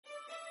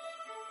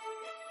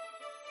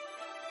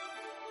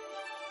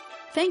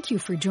Thank you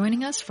for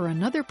joining us for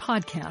another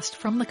podcast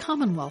from the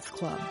Commonwealth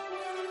Club.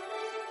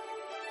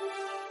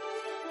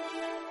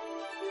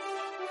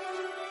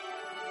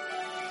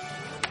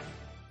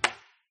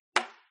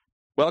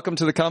 Welcome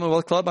to the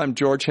Commonwealth Club. I'm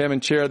George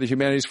Hammond, Chair of the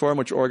Humanities Forum,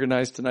 which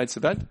organized tonight's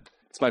event.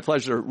 It's my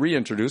pleasure to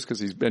reintroduce, because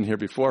he's been here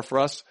before for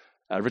us,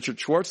 Richard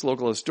Schwartz,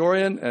 local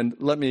historian, and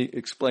let me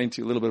explain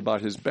to you a little bit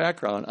about his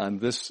background on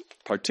this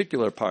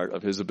particular part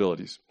of his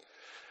abilities.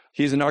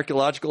 He's an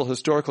archaeological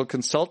historical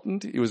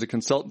consultant. He was a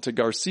consultant to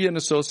Garcia &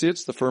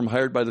 Associates, the firm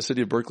hired by the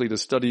city of Berkeley to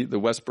study the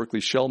West Berkeley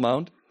Shell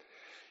Mound.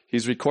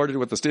 He's recorded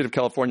with the state of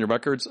California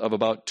records of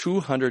about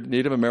 200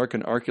 Native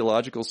American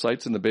archaeological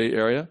sites in the Bay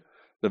Area,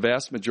 the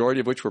vast majority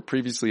of which were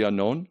previously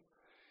unknown.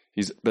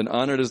 He's been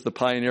honored as the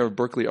pioneer of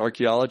Berkeley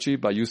archaeology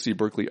by UC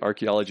Berkeley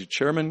Archaeology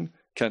Chairman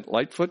Kent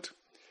Lightfoot.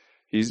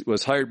 He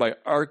was hired by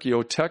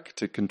Archaeotech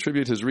to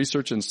contribute his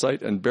research and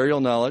site and burial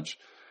knowledge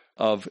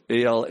of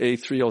ALA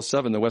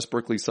 307, the West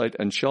Berkeley site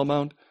and shell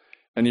mound.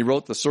 And he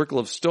wrote The Circle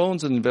of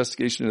Stones, an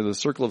investigation into the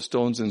Circle of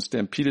Stones in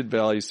Stampeded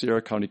Valley,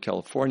 Sierra County,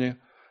 California,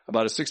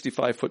 about a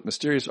 65-foot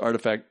mysterious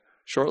artifact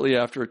shortly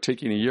after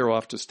taking a year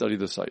off to study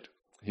the site.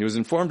 He was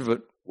informed of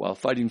it while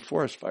fighting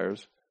forest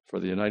fires for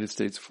the United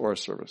States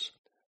Forest Service.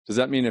 Does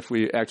that mean if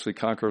we actually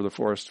conquer the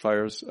forest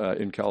fires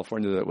in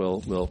California that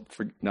we'll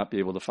not be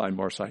able to find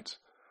more sites?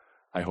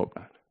 I hope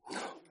not.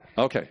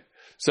 Okay.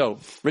 So,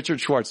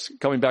 Richard Schwartz,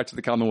 coming back to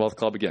the Commonwealth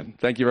Club again.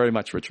 Thank you very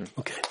much, Richard.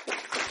 Okay.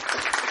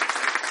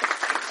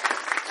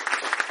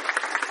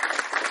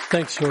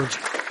 Thanks, George.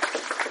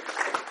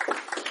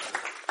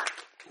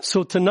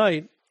 So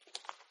tonight,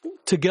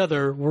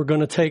 together, we're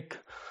going to take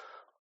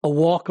a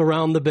walk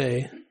around the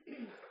bay,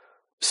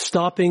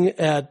 stopping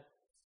at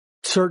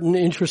certain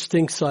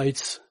interesting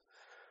sites,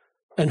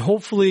 and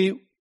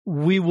hopefully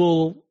we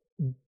will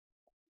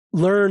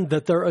learn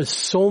that there is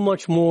so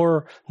much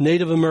more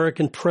Native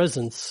American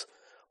presence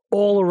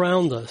all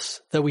around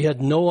us that we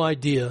had no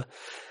idea.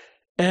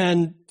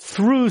 And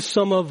through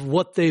some of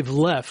what they've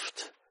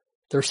left,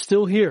 they're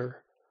still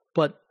here,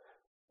 but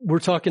we're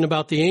talking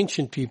about the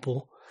ancient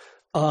people,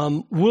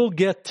 we'll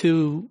get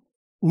to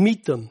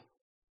meet them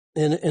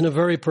in a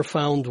very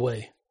profound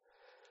way.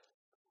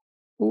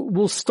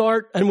 We'll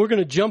start, and we're going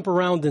to jump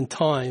around in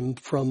time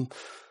from,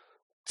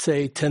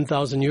 say,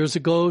 10,000 years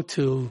ago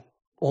to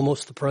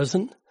almost the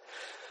present.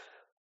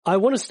 I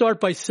want to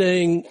start by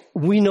saying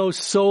we know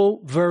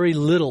so very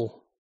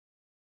little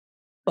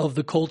of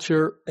the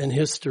culture and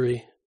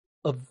history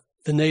of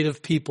the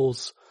native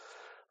peoples.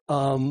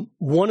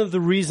 One of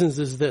the reasons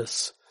is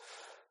this.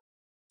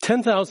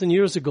 10,000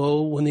 years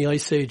ago, when the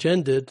Ice Age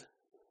ended,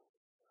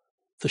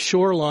 the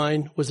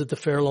shoreline was at the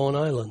Farallon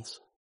Islands.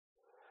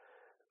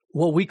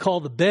 What we call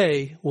the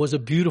Bay was a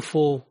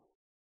beautiful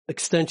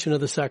extension of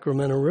the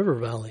Sacramento River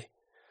Valley.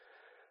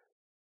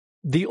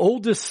 The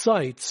oldest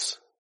sites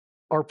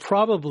are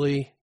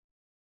probably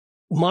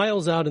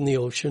miles out in the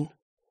ocean,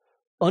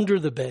 under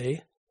the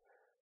bay,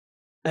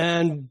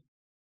 and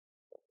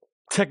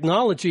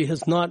technology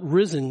has not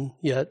risen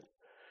yet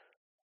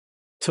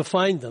to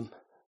find them.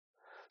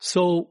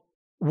 So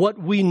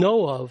what we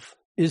know of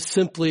is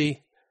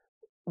simply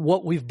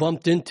what we've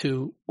bumped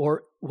into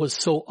or was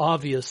so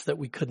obvious that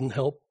we couldn't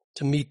help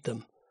to meet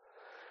them.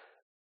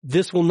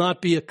 This will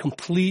not be a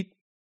complete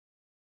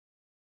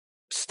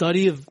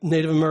study of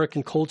Native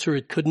American culture.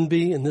 It couldn't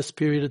be in this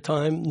period of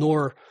time,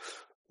 nor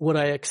would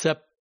I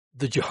accept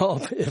the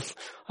job if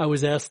I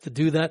was asked to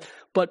do that.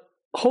 But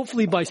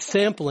hopefully by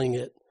sampling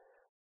it,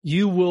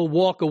 you will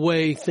walk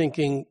away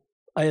thinking,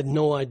 I had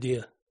no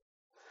idea.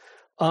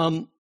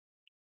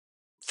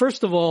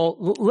 First of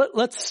all,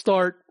 let's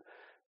start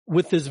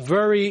with this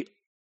very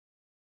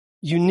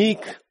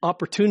unique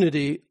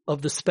opportunity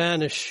of the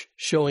Spanish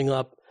showing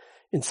up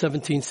in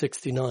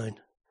 1769.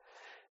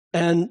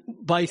 And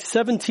by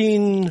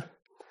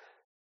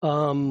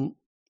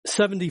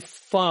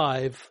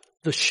 1775,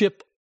 the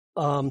ship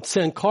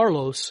San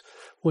Carlos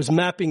was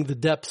mapping the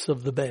depths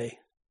of the bay.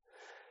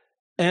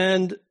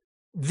 And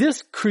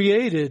this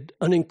created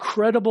an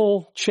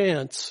incredible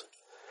chance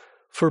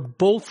for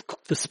both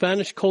the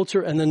Spanish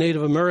culture and the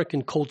Native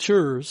American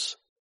cultures,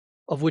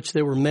 of which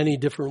there were many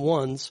different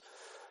ones,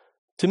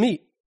 to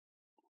meet.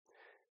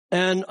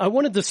 And I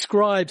want to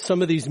describe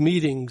some of these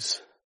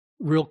meetings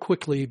real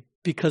quickly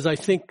because I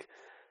think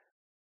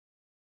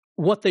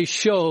what they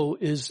show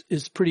is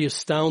pretty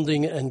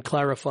astounding and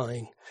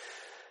clarifying.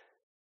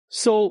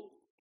 So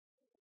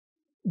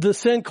the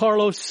San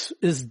Carlos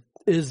is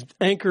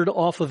anchored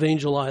off of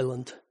Angel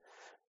Island,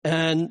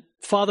 and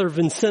Father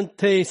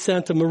Vicente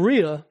Santa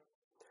Maria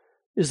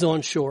is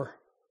on shore,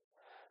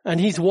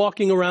 and he's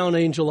walking around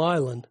Angel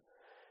Island,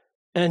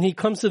 and he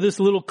comes to this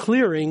little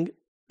clearing,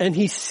 and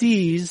he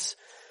sees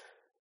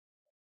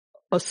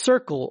a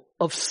circle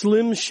of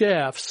slim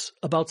shafts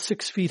about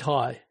 6 feet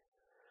high.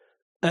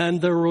 And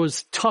there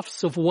was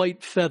tufts of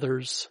white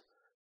feathers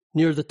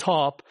near the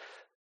top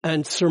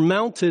and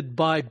surmounted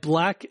by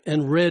black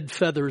and red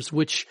feathers,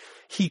 which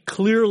he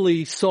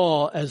clearly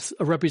saw as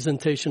a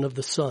representation of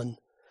the sun.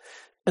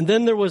 And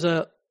then there was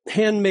a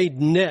handmade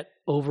net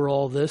over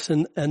all this,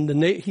 and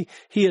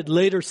he had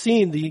later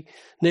seen the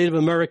Native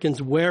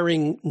Americans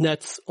wearing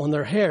nets on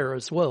their hair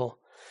as well.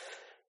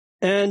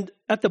 And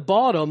at the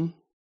bottom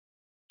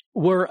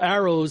were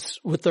arrows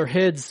with their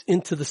heads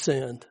into the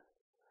sand.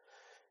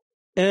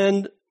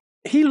 And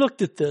he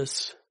looked at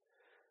this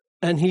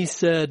and he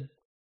said,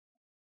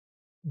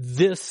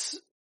 this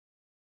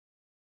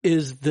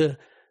is the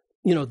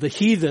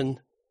heathen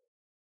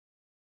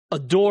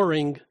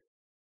adoring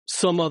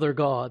some other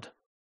god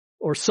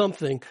or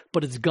something,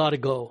 but it's got to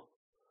go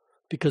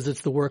because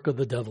it's the work of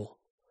the devil.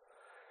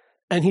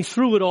 And he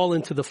threw it all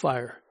into the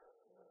fire.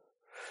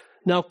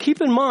 Now, keep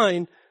in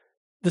mind,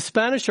 the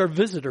Spanish are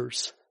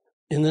visitors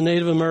in the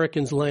Native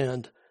Americans'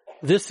 land.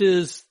 This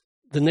is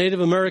the Native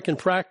American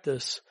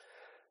practice,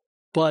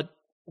 but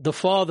the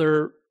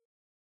father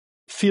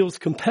feels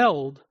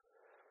compelled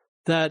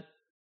that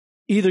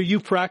either you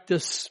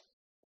practice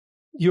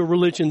your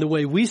religion the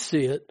way we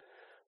see it,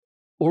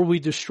 or we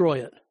destroy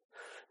it.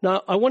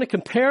 Now, I want to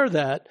compare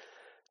that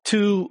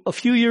to a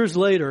few years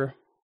later,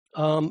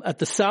 at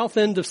the south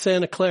end of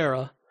Santa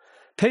Clara.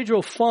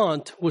 Pedro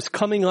Font was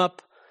coming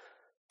up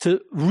to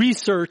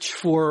research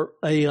for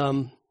a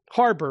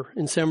harbor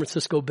in San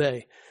Francisco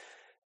Bay.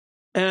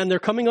 And they're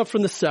coming up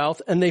from the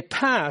south, and they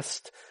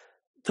passed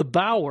the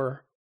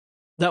bower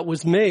that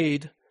was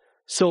made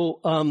so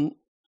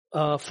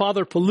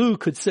Father Pellew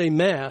could say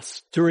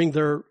Mass during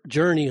their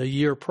journey a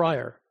year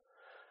prior.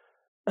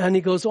 And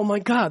he goes, oh my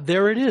God,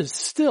 there it is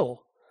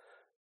still.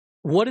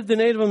 What did the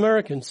Native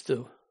Americans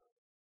do?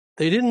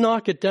 They didn't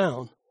knock it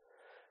down.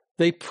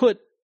 They put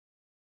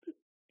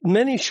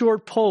many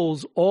short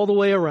poles all the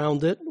way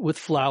around it with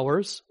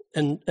flowers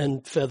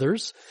and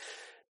feathers.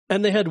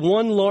 And they had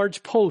one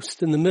large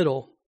post in the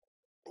middle,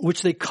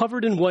 which they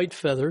covered in white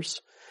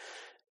feathers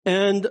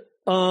and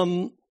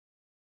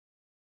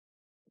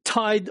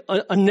tied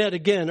a net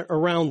again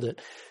around it.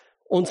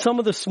 On some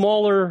of the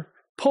smaller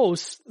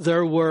posts,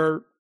 there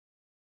were,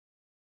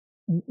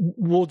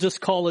 we'll just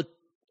call it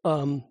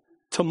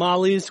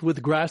tamales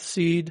with grass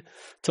seed,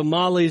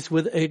 tamales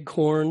with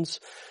acorns.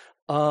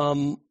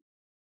 One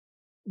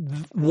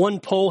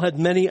pole had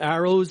many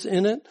arrows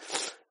in it.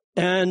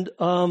 And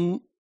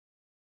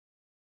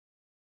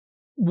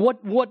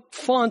what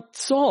Font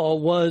saw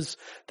was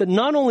that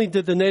not only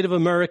did the Native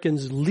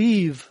Americans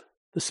leave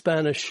the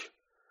Spanish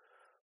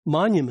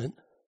monument,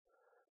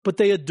 but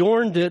they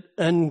adorned it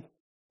and,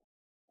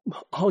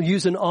 I'll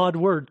use an odd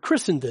word,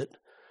 christened it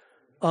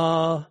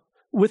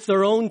with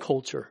their own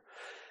culture.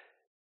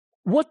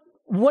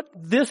 What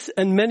this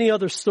and many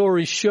other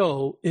stories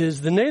show is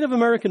the Native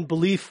American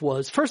belief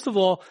was, first of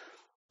all,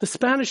 the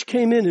Spanish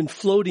came in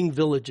floating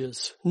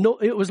villages. No,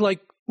 it was like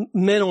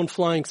men on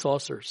flying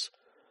saucers.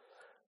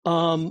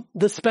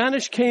 The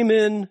Spanish came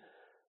in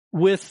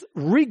with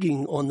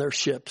rigging on their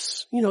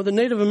ships. You know, the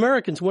Native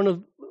Americans, one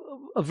of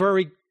a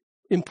very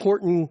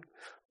important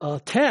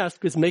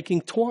task is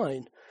making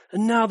twine.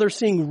 And now they're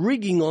seeing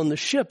rigging on the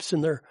ships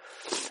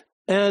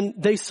and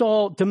they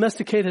saw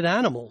domesticated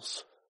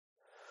animals.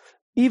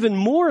 Even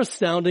more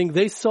astounding,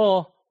 they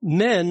saw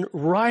men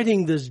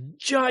riding this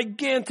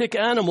gigantic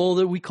animal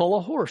that we call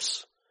a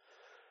horse.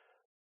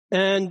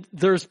 And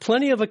there's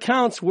plenty of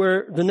accounts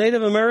where the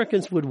Native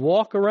Americans would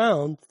walk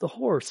around the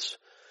horse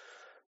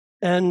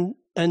and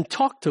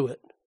talk to it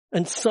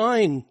and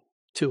sign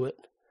to it.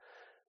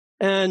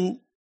 And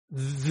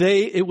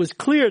it was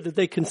clear that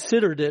they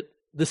considered it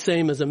the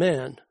same as a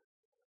man,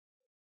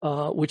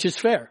 which is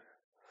fair.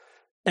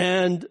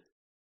 And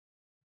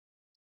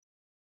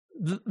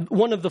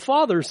one of the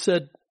fathers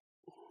said,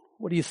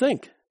 what do you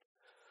think?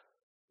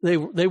 They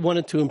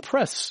wanted to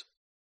impress.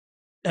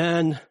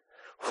 And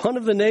one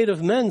of the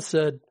native men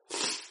said,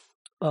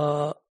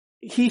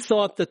 he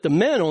thought that the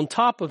men on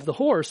top of the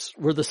horse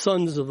were the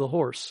sons of the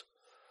horse.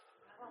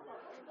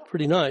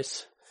 Pretty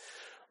nice.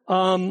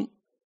 The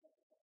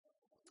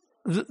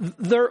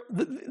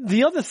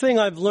other thing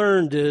I've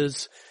learned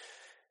is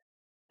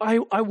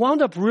I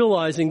wound up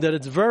realizing that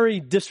it's very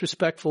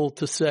disrespectful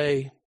to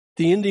say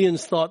the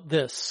Indians thought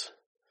this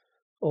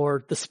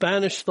or the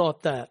Spanish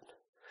thought that,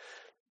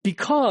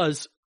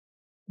 because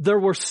there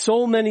were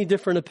so many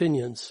different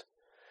opinions.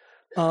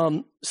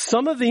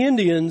 Some of the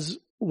Indians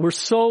were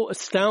so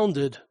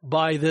astounded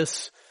by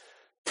this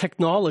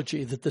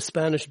technology that the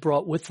Spanish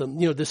brought with them.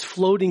 You know, this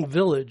floating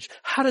village.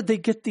 How did they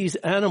get these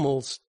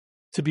animals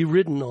to be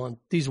ridden on?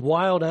 These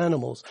wild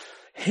animals.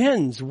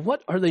 Hens,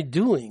 what are they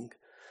doing?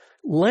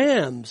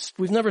 Lambs,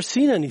 we've never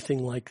seen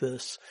anything like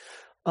this.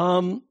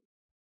 And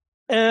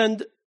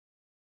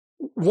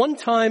one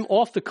time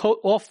off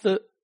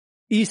the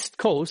east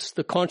coast,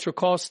 the Contra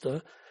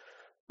Costa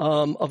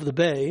of the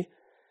bay,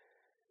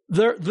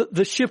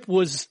 the ship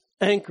was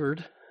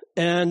anchored,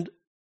 and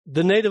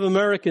the Native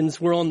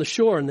Americans were on the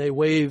shore, and they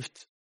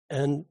waved,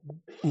 and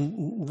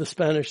the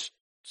Spanish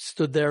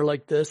stood there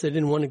like this. They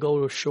didn't want to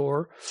go to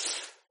shore.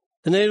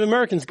 The Native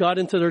Americans got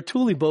into their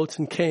tule boats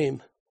and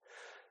came.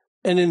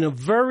 And in a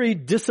very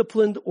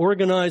disciplined,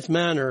 organized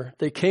manner,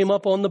 they came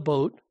up on the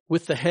boat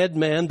with the head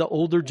man, the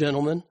older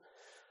gentleman,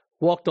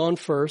 walked on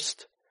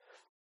first,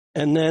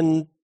 and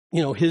then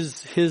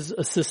his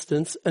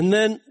assistants, and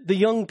then the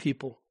young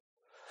people.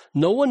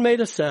 No one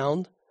made a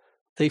sound.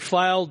 They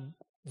filed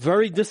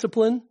very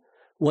disciplined.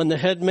 When the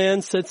head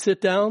man said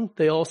sit down,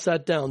 they all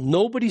sat down.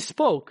 Nobody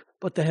spoke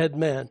but the head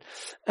man.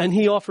 And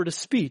he offered a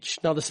speech.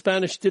 Now the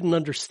Spanish didn't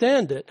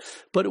understand it,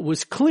 but it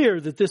was clear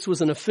that this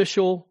was an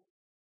official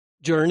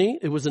journey.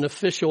 It was an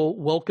official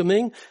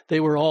welcoming. They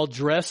were all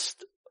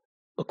dressed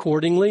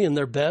accordingly in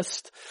their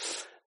best.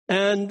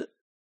 And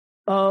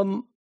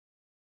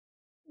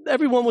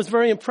everyone was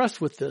very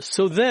impressed with this.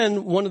 So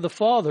then one of the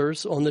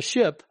fathers on the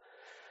ship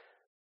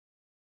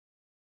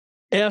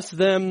asked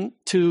them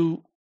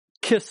to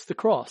kiss the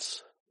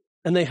cross.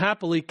 And they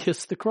happily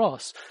kissed the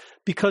cross.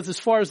 Because as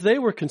far as they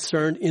were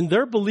concerned, in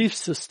their belief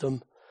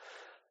system,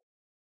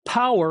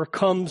 power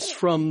comes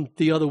from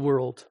the other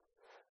world.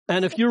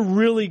 And if you're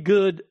really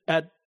good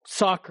at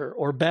soccer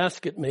or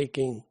basket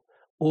making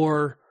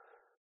or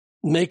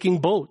making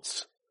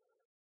boats,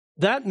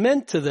 that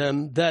meant to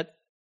them that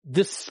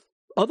this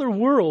other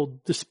world,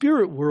 the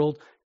spirit world,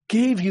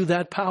 gave you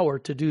that power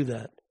to do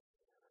that.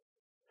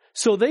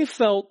 So they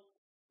felt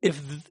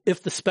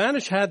if the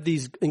Spanish had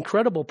these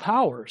incredible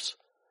powers,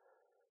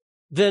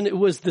 then it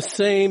was the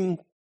same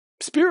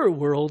spirit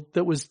world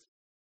that was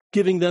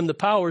giving them the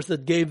powers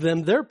that gave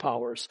them their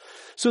powers.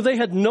 So they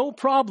had no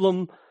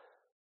problem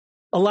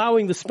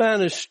allowing the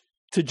Spanish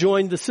to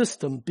join the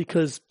system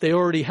because they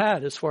already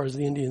had, as far as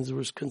the Indians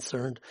was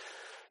concerned.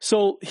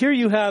 So here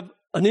you have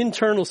an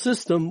internal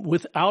system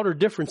with outer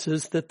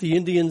differences that the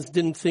Indians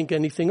didn't think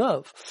anything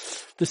of.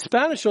 The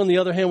Spanish, on the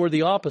other hand, were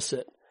the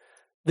opposite.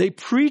 They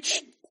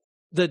preached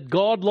that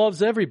God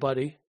loves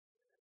everybody,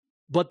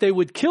 but they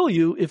would kill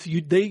you if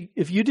you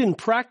didn't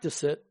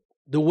practice it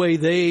the way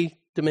they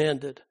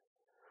demanded.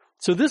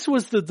 So this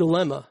was the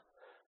dilemma.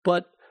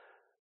 But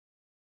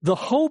the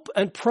hope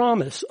and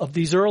promise of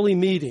these early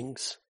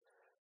meetings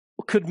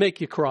could make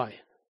you cry,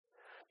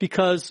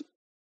 because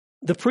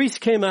the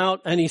priest came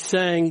out and he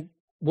sang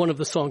one of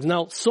the songs.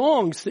 Now,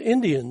 songs to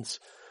Indians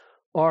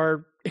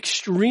are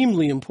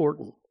extremely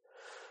important.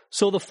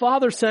 So the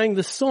father sang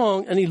this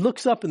song and he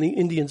looks up and the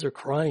Indians are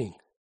crying.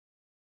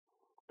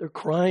 They're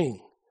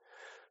crying,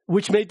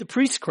 which made the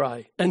priest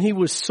cry. And he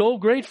was so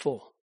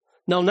grateful.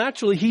 Now,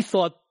 naturally, he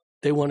thought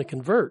they want to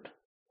convert.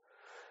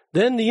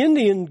 Then the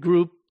Indian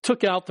group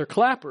took out their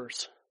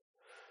clappers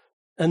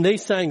and they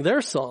sang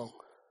their song.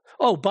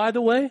 Oh, by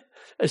the way,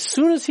 as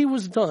soon as he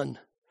was done,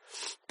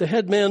 the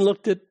head man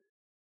looked at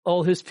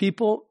all his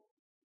people,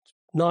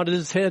 nodded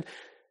his head.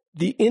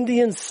 The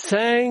Indians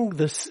sang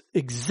this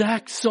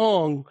exact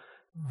song,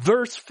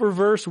 verse for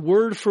verse,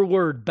 word for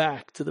word,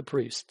 back to the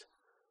priest.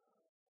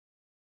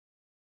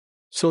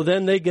 So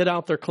then they get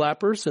out their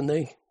clappers and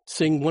they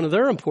sing one of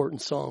their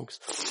important songs,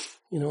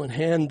 and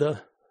hand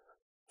the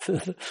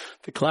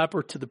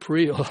clapper to the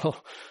priest.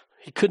 Oh,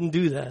 he couldn't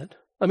do that.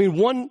 I mean,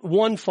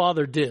 one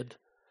father did,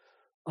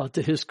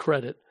 to his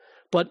credit.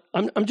 But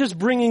I'm just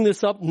bringing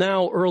this up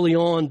now early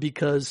on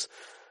because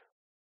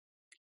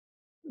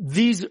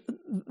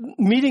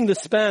meeting the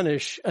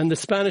Spanish, and the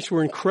Spanish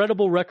were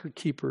incredible record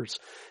keepers,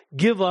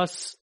 give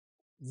us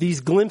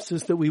these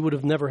glimpses that we would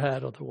have never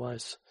had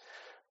otherwise.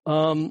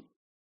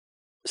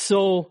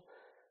 So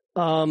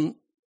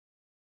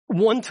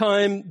one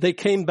time they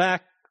came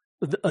back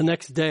the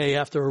next day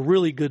after a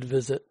really good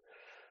visit,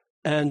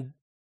 and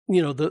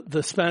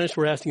the Spanish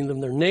were asking them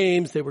their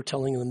names, they were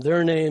telling them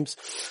their names.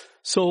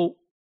 So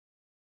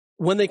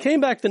when they came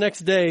back the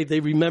next day,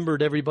 they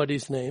remembered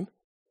everybody's name.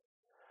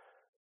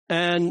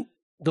 And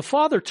the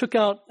father took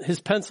out his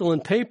pencil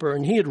and paper,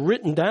 and he had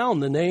written down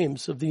the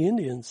names of the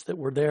Indians that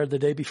were there the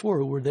day before,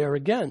 who were there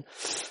again.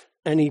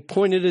 And he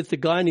pointed at the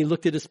guy and he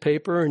looked at his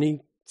paper and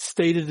he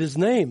stated his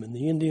name. And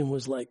the Indian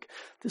was like,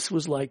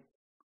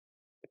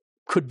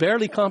 could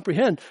barely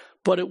comprehend,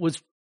 but it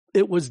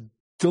was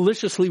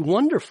deliciously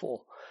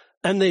wonderful.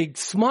 And they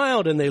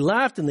smiled and they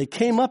laughed and they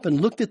came up and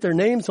looked at their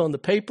names on the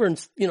paper and,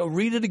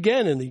 read it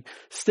again. And he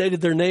stated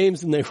their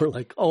names and they were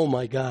like, oh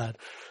my God.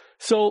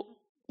 So,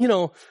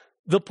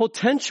 the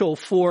potential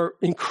for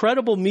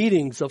incredible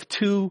meetings of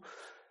two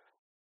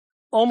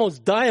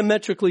almost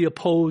diametrically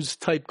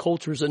opposed type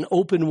cultures, an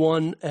open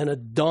one and a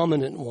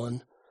dominant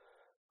one,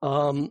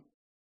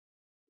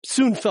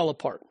 soon fell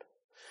apart.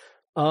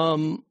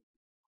 One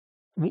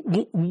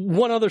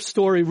other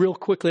story real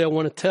quickly I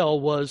want to tell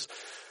was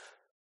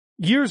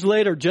years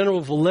later,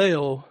 General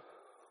Vallejo,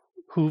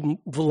 whom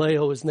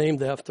Vallejo is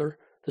named after,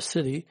 the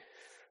city,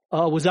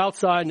 was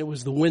outside and it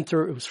was the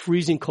winter. It was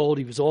freezing cold.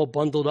 He was all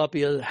bundled up.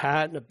 He had a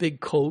hat and a big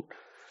coat.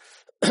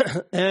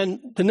 And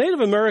the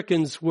Native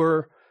Americans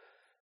were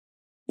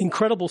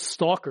incredible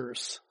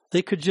stalkers.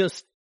 They could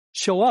just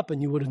show up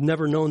and you would have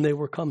never known they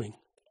were coming.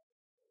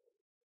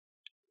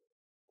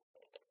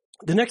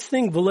 The next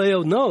thing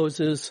Vallejo knows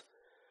is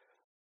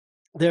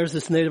there's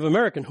this Native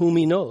American whom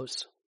he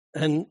knows,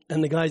 and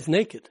the guy's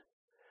naked.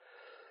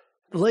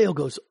 Vallejo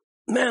goes,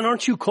 man,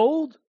 aren't you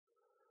cold?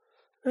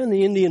 And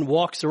the Indian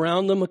walks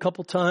around them a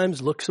couple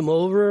times, looks him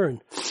over,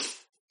 and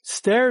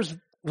stares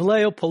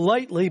Vallejo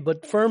politely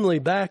but firmly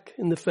back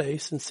in the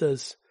face and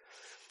says,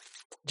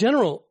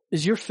 General,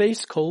 is your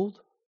face cold?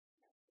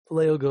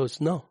 Vallejo goes,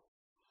 no.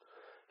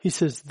 He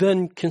says,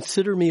 then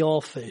consider me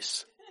all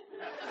face.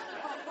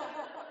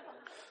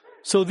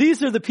 So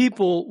these are the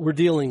people we're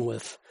dealing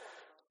with.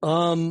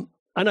 And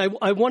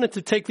I wanted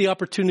to take the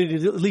opportunity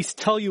to at least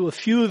tell you a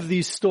few of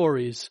these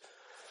stories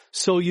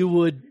so you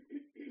would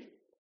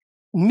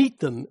meet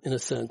them in a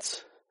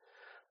sense.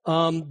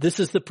 This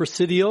is the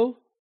Presidio.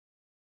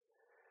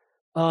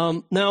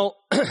 Now,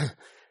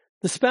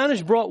 the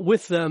Spanish brought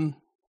with them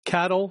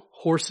cattle,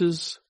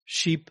 horses,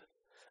 sheep.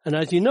 And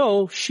as you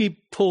know,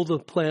 sheep pull the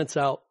plants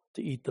out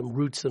to eat them,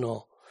 roots and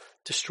all,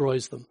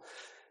 destroys them.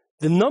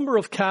 The number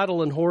of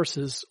cattle and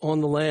horses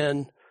on the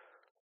land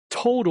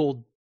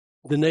totaled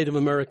the Native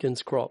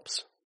Americans'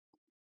 crops.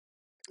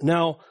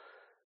 Now,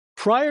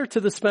 prior to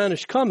the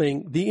Spanish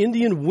coming, the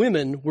Indian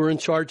women were in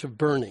charge of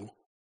burning.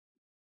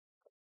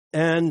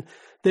 And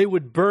they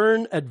would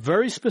burn at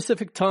very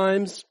specific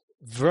times,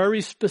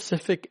 very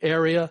specific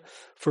area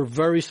for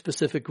very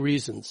specific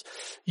reasons.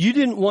 You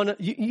didn't want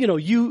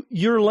to,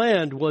 your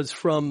land was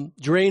from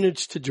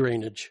drainage to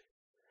drainage.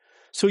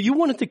 So you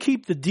wanted to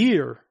keep the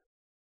deer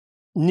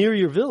near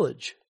your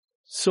village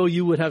so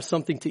you would have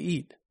something to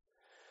eat.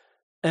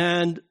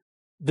 And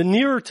the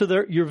nearer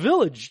to your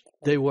village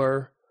they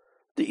were,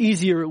 the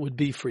easier it would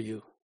be for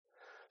you.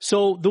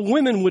 So the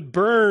women would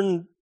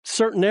burn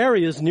certain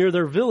areas near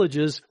their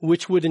villages,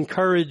 which would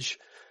encourage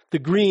the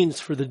greens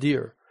for the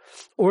deer.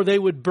 Or they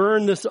would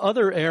burn this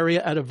other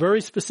area at a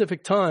very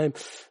specific time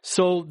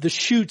so the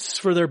shoots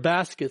for their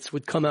baskets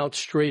would come out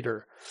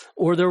straighter.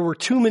 Or there were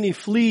too many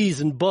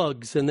fleas and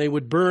bugs and they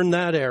would burn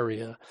that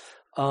area.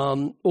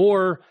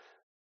 Or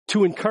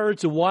to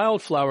encourage the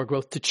wildflower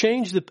growth, to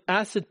change the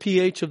acid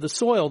pH of the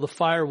soil, the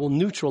fire will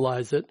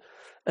neutralize it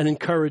and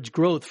encourage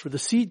growth for the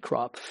seed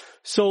crop.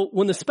 So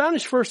when the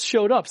Spanish first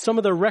showed up, some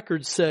of their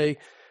records say,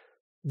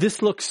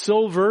 this looks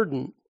so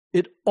verdant.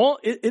 It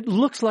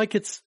looks like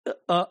it's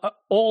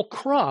all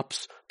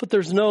crops, but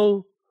there's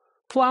no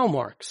plow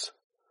marks.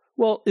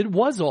 Well, it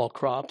was all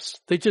crops.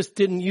 They just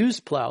didn't use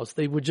plows.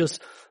 They would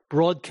just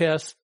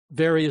broadcast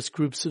various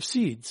groups of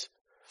seeds.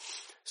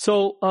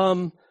 So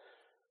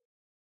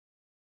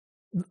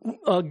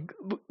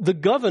the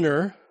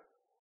governor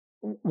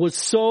was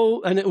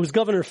so, and it was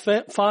Governor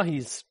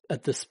Fages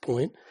at this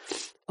point,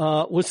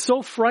 was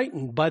so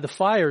frightened by the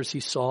fires he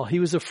saw, he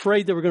was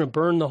afraid they were going to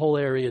burn the whole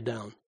area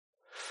down.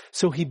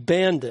 So he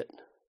banned it.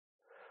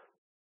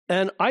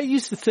 And I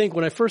used to think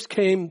when I first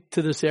came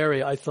to this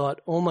area, I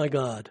thought, oh my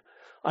God,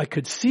 I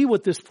could see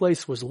what this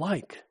place was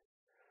like.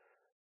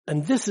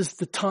 And this is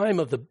the time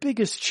of the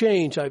biggest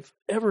change I've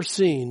ever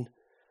seen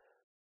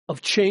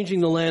of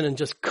changing the land and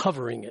just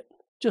covering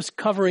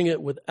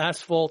it with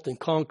asphalt and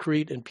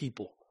concrete and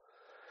people.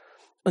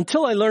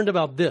 Until I learned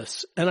about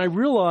this, and I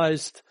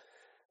realized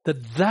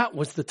that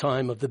was the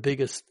time of the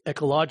biggest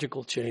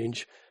ecological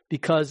change,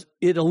 because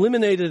it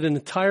eliminated an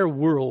entire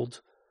world,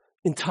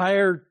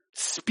 entire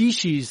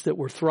species that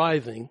were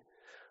thriving,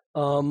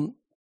 and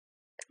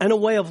a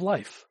way of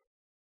life,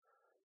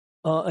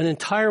 an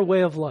entire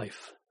way of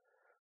life,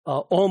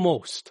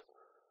 almost.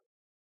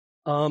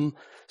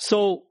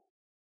 So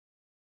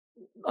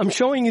I'm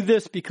showing you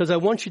this because I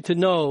want you to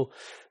know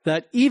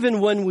that even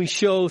when we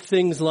show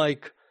things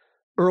like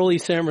early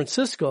San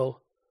Francisco,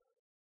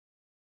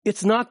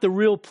 it's not the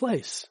real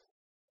place.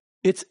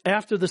 It's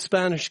after the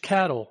Spanish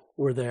cattle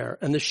were there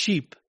and the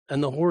sheep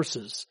and the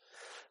horses,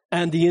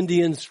 and the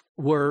Indians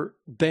were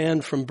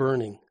banned from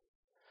burning.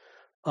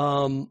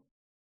 And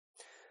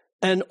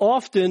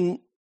often,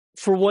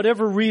 for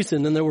whatever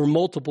reason, and there were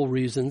multiple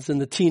reasons, and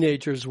the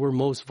teenagers were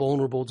most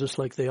vulnerable, just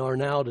like they are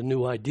now, to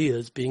new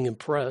ideas, being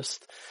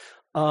impressed,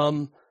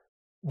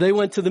 they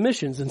went to the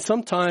missions. And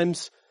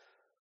sometimes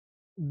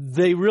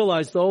they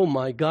realized, oh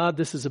my God,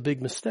 this is a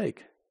big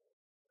mistake.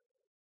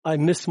 I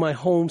miss my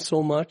home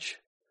so much.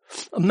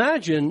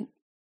 Imagine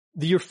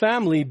your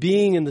family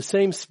being in the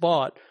same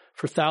spot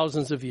for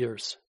thousands of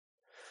years.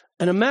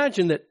 And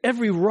imagine that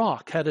every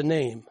rock had a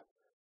name.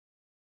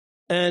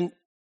 And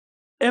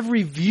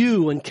every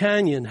view and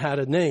canyon had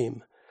a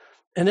name.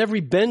 And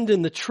every bend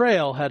in the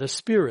trail had a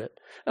spirit.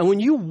 And when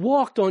you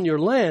walked on your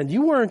land,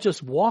 you weren't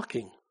just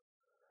walking.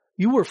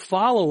 You were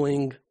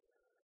following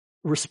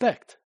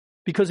respect.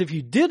 Because if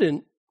you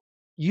didn't,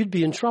 you'd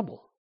be in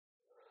trouble.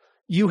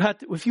 You had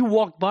to, if you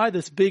walked by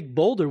this big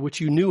boulder,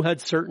 which you knew had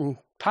certain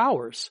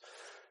powers,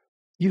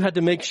 you had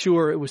to make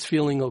sure it was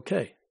feeling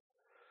okay.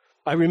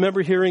 I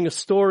remember hearing a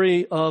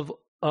story of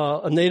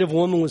a Native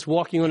woman was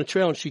walking on a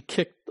trail and she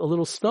kicked a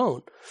little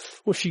stone.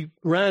 Well, she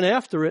ran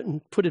after it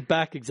and put it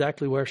back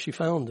exactly where she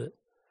found it.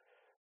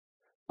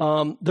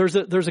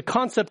 There's a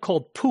concept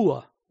called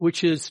pua,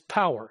 which is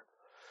power.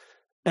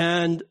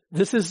 And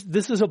this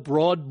is a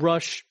broad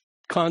brush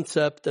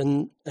concept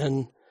and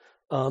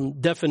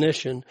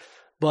definition,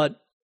 but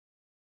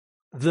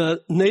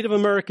the Native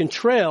American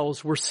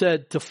trails were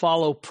said to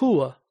follow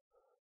pua,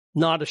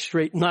 not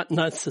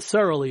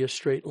necessarily a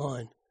straight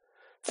line.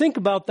 Think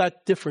about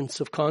that difference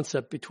of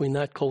concept between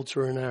that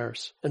culture and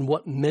ours and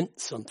what meant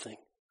something.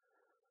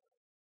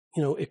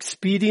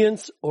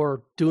 Expedience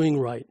or doing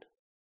right.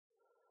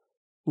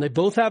 And they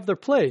both have their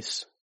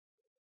place.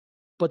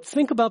 But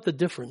think about the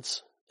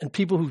difference and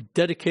people who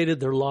dedicated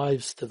their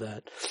lives to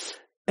that.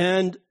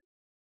 And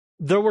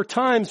there were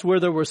times where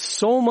there was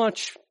so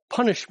much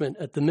punishment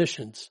at the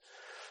missions.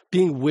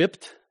 Being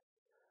whipped,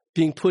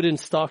 being put in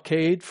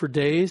stockade for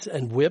days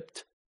and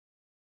whipped.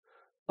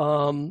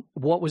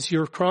 What was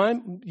your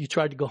crime? You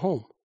tried to go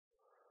home.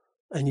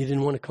 And you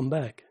didn't want to come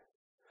back.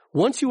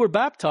 Once you were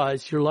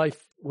baptized, your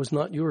life was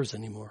not yours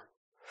anymore.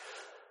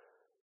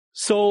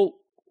 So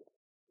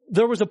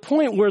there was a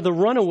point where the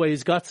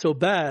runaways got so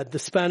bad, the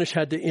Spanish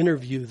had to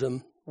interview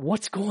them.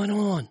 What's going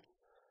on?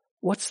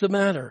 What's the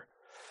matter?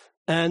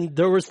 And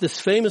there was this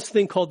famous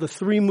thing called the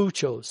three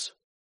muchos.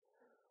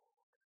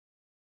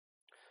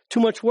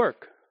 Too much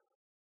work.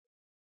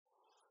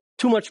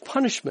 Too much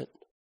punishment.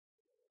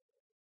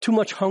 Too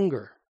much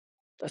hunger.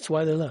 That's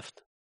why they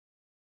left.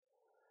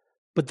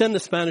 But then the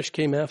Spanish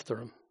came after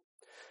them.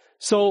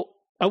 So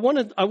I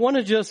want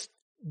to just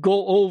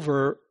go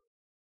over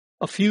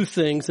a few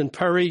things. And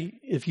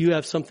Perry, if you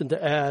have something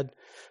to add,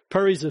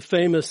 Perry's a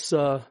famous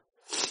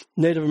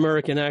Native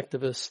American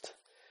activist.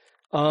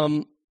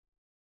 I'm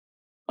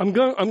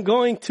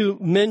going to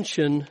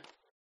mention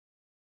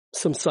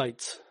some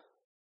sites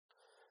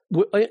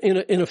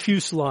in a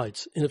few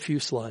slides.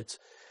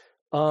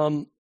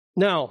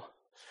 Now,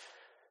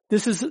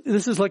 this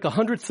is like a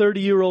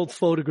 130-year-old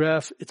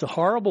photograph. It's a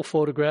horrible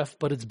photograph,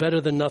 but it's better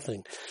than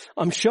nothing.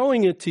 I'm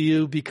showing it to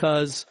you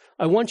because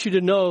I want you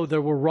to know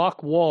there were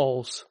rock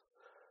walls,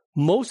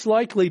 most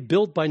likely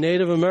built by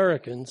Native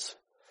Americans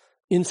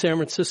in San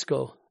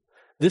Francisco.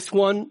 This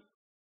one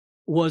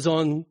was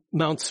on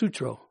Mount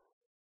Sutro,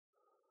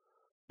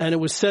 and it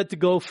was said to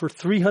go for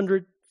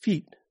 300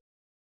 feet.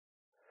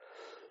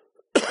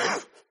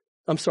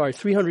 I'm sorry,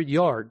 300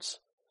 yards.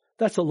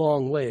 That's a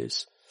long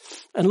ways.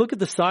 And look at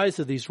the size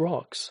of these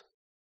rocks.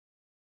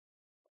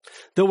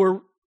 There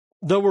were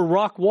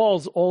rock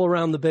walls all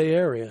around the Bay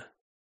Area.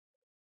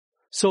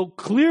 So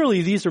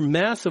clearly these are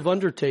massive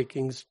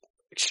undertakings,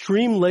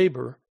 extreme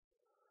labor.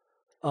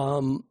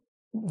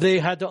 They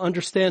had to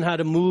understand how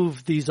to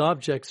move these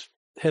objects,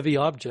 heavy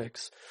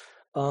objects,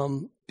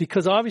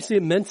 because obviously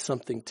it meant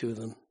something to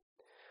them.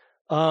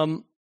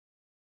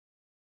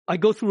 I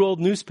go through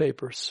old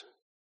newspapers.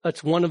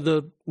 That's one of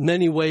the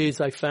many ways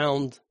I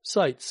found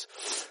sites.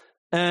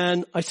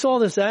 And I saw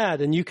this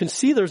ad, and you can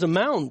see there's a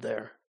mound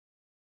there.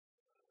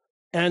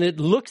 And it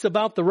looks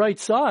about the right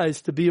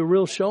size to be a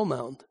real show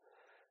mound.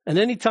 And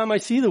anytime I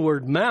see the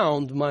word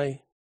mound,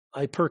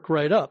 I perk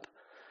right up.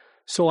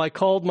 So I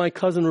called my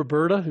cousin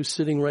Roberta, who's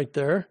sitting right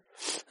there,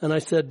 and I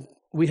said,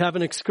 we have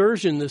an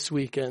excursion this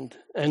weekend.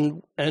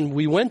 And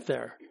we went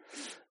there.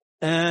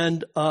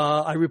 And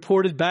I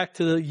reported back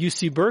to the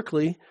UC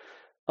Berkeley,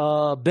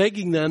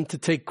 begging them to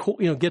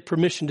get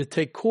permission to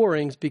take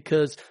corings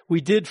because we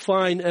did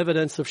find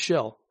evidence of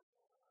shell.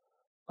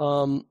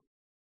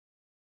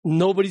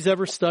 Nobody's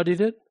ever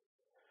studied it.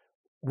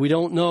 We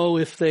don't know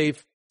if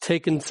they've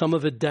taken some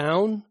of it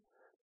down,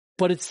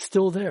 but it's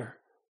still there.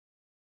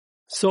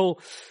 So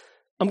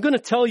I'm going to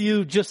tell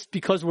you, just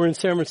because we're in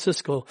San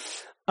Francisco,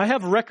 I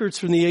have records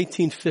from the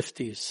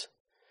 1850s.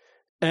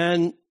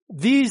 And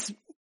these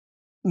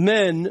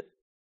men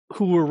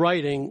who were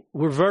writing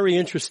were very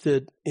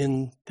interested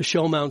in the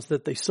shell mounds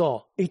that they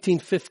saw,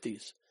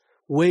 1850s,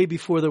 way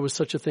before there was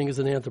such a thing as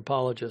an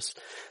anthropologist.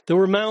 There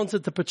were mounds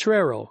at the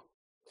Potrero.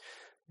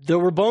 There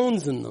were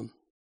bones in them.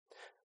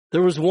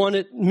 There was one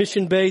at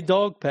Mission Bay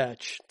Dog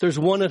Patch. There's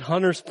one at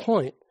Hunters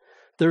Point.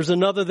 There's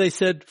another, they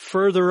said,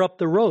 further up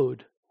the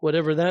road,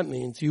 whatever that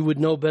means. You would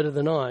know better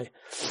than I.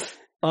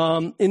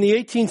 In the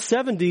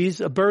 1870s,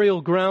 a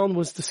burial ground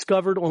was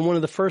discovered on one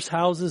of the first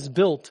houses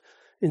built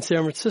in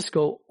San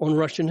Francisco on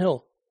Russian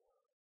Hill.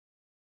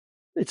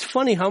 It's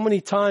funny how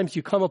many times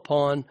you come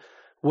upon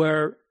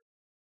where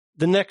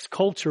the next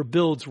culture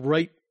builds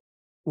right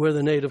where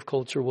the native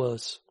culture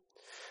was.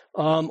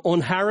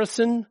 On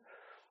Harrison,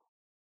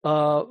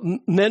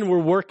 men were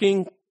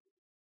working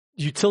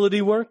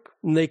utility work,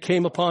 and they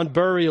came upon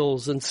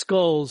burials and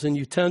skulls and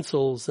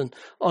utensils and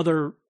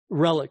other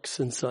relics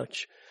and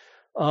such.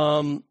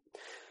 A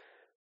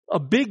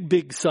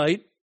big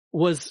site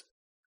was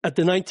at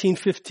the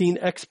 1915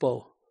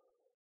 Expo.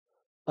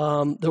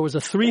 There was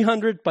a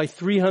 300 by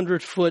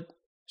 300 foot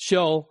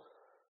shell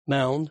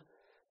mound.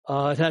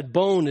 It had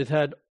bone, it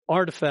had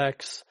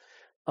artifacts,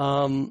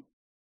 and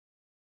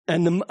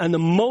the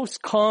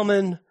most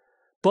common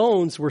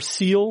bones were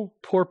seal,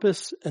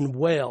 porpoise, and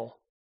whale.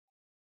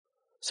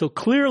 So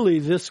clearly,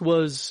 this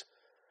was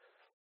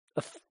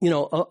a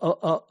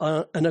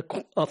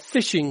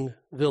fishing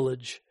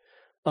village.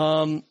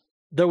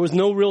 There was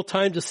no real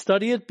time to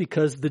study it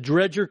because the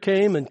dredger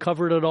came and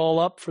covered it all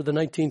up for the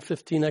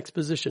 1915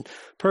 exposition.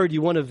 Per, do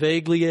you want to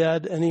vaguely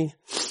add any?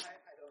 I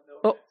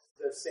don't know if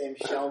it's the same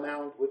shell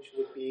mound, which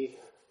would be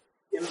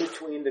in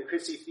between the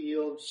Crissy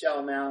Field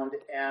shell mound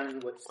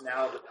and what's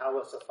now the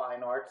Palace of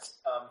Fine Arts.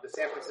 The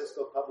San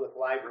Francisco Public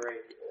Library,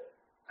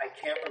 I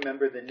can't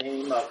remember the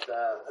name of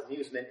the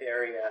amusement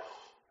area,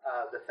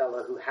 the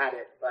fellow who had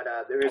it, but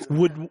there is...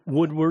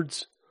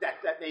 Woodward's?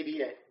 That may be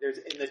it. There's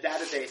in the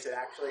database it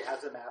actually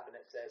has a map and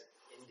it says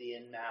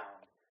Indian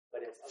Mound,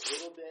 but it's a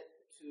little bit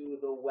to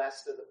the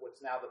west of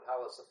what's now the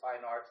Palace of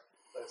Fine Arts,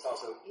 but it's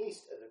also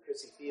east of the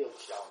Crissy Field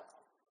shell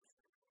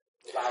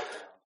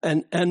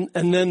mound.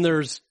 And then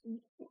there's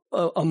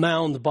a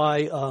mound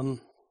by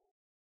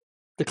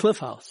the Cliff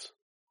House.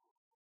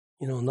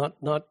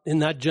 Not in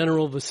that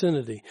general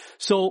vicinity.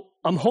 So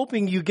I'm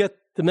hoping you get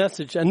the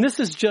message. And this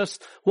is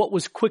just what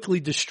was quickly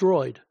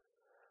destroyed.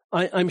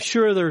 I'm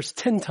sure there's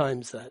 10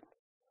 times that.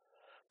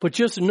 But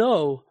just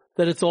know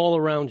that it's all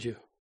around you.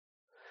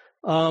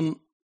 Now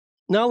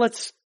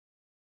let's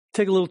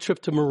take a little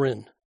trip to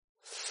Marin.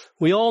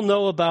 We all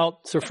know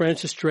about Sir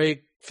Francis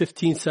Drake,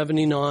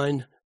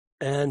 1579,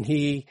 and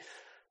he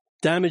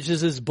damages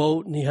his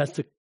boat and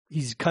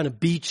he's kind of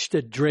beached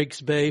at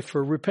Drake's Bay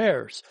for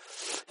repairs.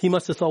 He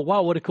must have thought,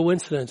 wow, what a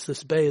coincidence.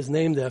 This bay is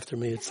named after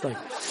me. It's like,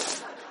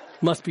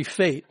 must be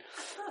fate.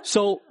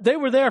 So they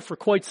were there for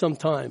quite some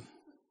time.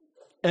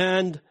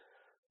 And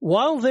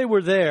while they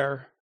were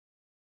there,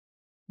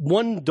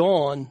 one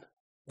dawn,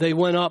 they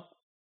went up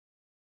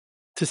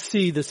to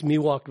see this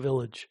Miwok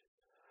village.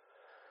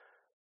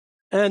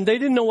 And they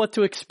didn't know what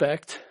to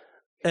expect.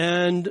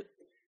 And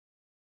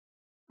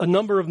a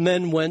number of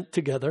men went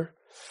together.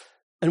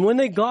 And when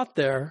they got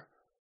there,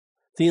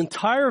 the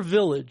entire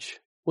village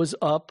was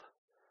up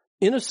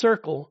in a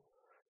circle,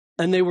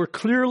 and they were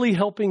clearly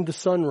helping the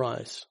sun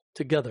rise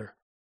together.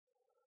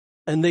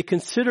 And they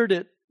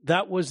considered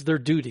that was their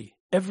duty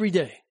every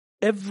day.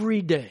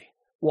 Every day.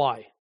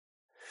 Why?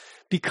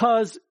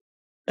 Because,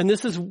 and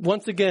this is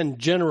once again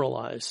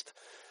generalized,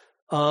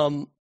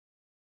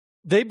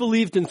 they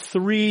believed in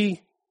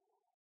 3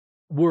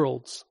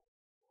 worlds.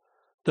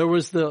 There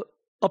was the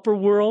upper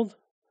world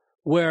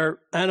where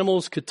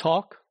animals could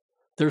talk.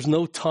 There's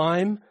no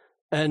time,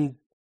 and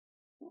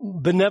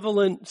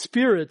benevolent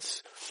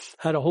spirits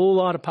had a whole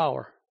lot of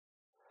power.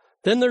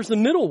 Then there's the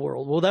middle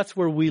world. Well, that's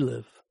where we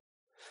live.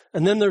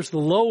 And then there's the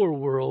lower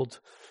world.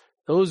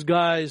 Those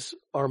guys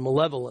are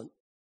malevolent,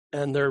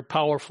 and they're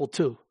powerful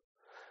too.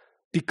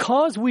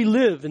 Because we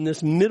live in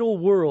this middle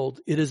world,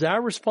 it is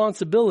our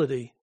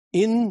responsibility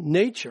in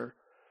nature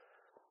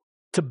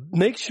to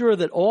make sure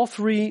that all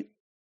 3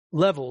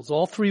 levels,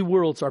 all 3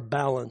 worlds are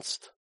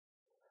balanced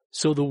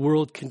so the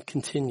world can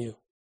continue.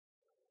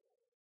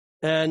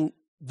 And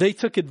they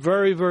took it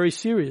very, very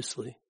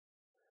seriously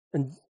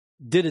and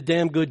did a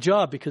damn good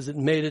job because it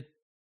made it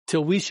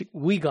till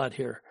we got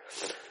here.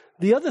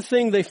 The other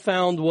thing they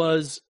found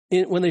was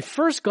when they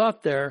first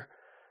got there,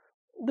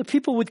 the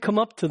people would come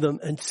up to them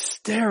and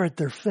stare at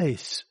their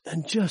face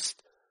and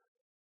just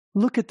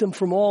look at them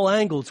from all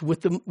angles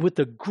with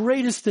the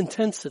greatest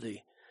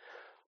intensity.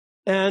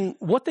 And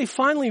what they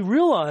finally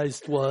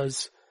realized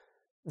was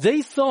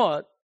they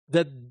thought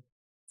that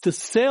the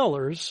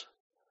sailors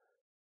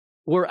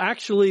were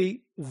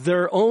actually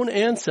their own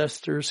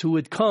ancestors who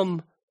had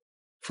come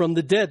from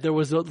the dead. There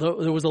was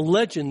a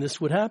legend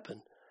this would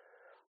happen.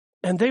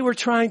 And they were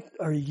trying,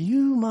 are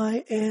you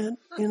my aunt?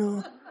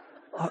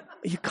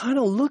 You kind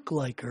of look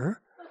like her.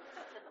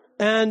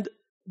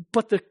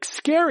 But the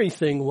scary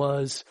thing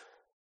was,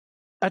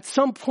 at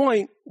some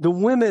point, the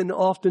women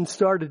often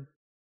started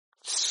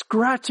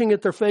scratching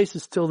at their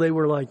faces till they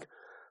were like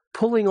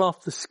pulling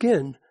off the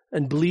skin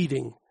and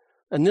bleeding.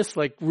 And this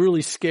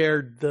really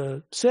scared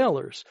the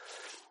sailors.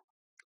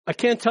 I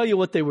can't tell you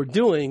what they were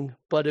doing,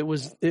 but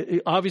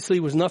it obviously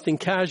was nothing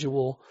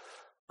casual.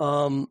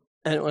 And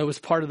it was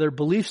part of their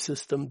belief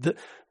system.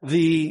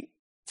 The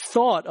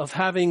thought of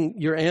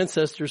having your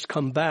ancestors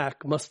come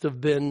back must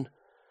have been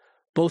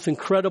both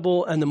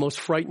incredible and the most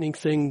frightening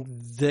thing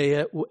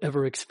they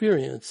ever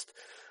experienced.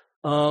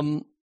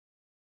 And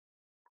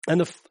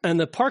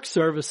the Park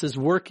Service is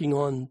working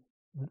on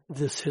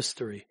this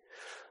history.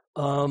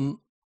 And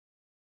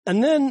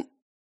then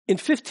in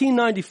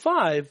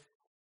 1595, a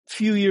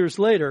few years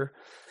later,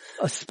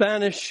 a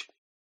Spanish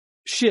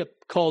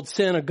ship called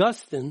San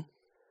Agustin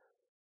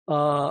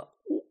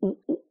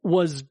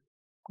was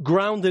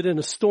grounded in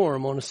a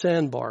storm on a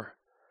sandbar.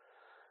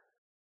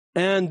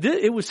 And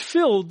it was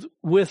filled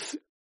with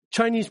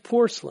Chinese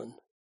porcelain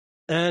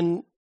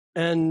and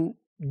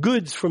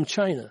goods from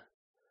China,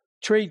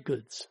 trade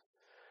goods.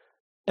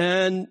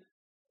 And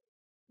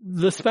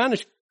the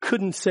Spanish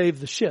couldn't save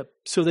the ship,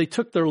 so they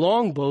took their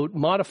longboat,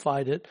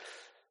 modified it,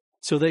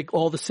 so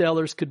all the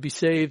sailors could be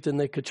saved and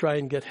they could try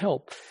and get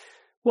help.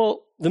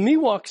 Well, the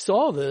Miwok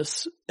saw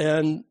this,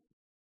 and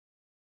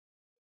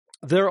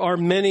there are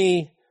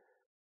many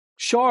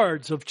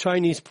shards of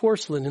Chinese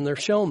porcelain in their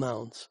shell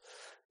mounds,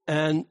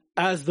 and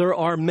as there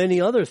are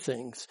many other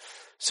things.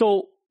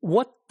 So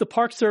what the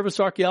Park Service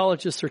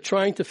archaeologists are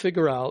trying to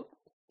figure out,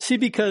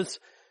 because,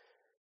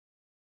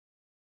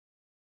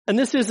 and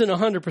this isn't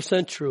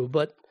 100% true,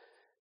 but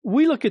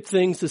we look at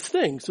things as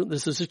things. So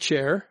this is a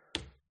chair,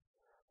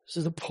 this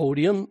is a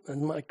podium,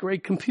 and my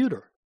great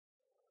computer.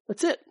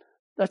 That's it.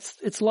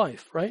 It's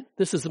life, right?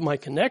 This is my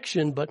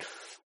connection, but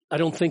I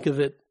don't think of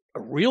it a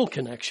real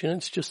connection.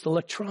 It's just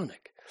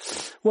electronic.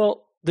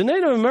 Well, the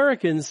Native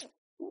Americans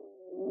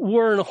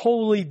were in a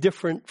wholly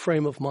different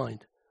frame of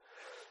mind.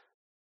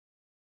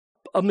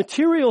 a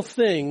material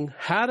thing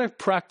had a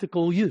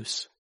practical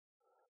use.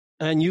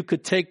 And you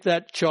could take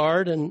that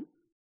chart and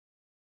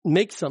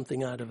make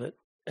something out of it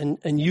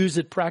and use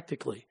it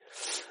practically.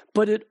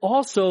 But it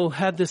also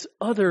had this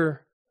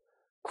other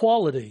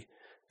quality.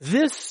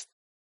 This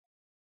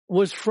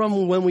was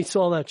from when we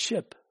saw that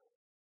ship.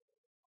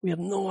 We have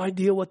no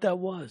idea what that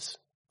was.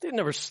 They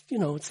never,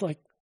 it's like,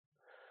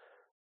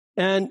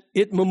 and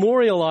it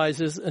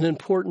memorializes an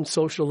important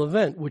social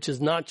event, which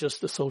is not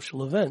just a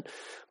social event.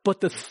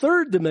 But the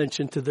third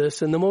dimension to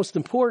this, and the most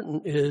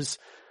important, is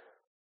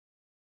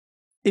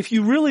if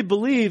you really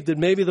believe that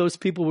maybe those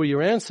people were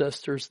your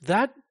ancestors,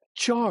 that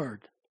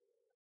shard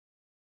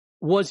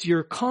was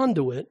your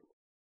conduit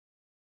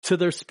to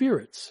their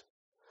spirits.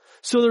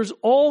 So there's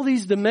all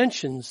these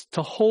dimensions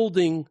to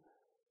holding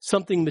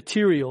something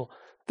material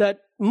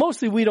that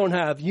mostly we don't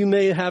have. You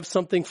may have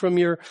something from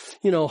your,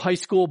 high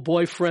school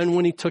boyfriend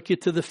when he took you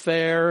to the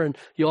fair and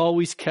you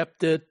always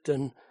kept it,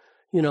 and,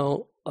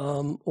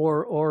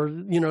 or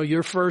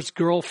your first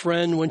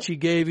girlfriend when she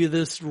gave you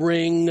this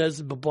ring as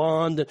a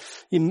bond and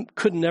you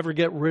couldn't never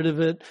get rid of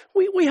it.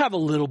 We have a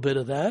little bit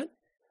of that,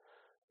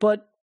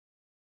 but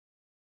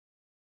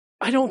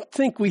I don't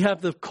think we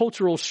have the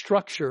cultural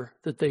structure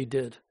that they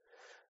did.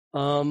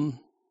 So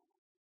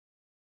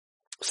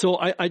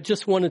I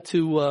just wanted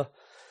to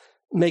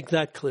make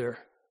that clear.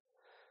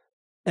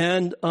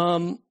 And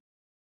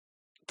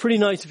pretty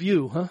nice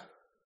view, huh?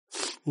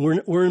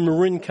 We're in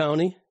Marin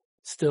County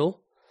still.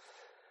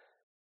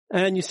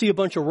 And you see a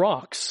bunch of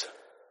rocks.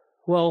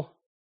 Well,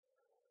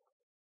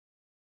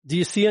 do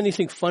you see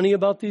anything funny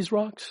about these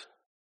rocks?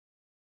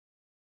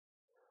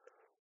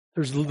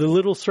 There's the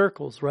little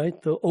circles, right?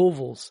 The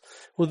ovals.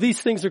 Well,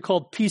 these things are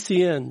called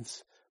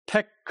PCNs,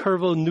 PEC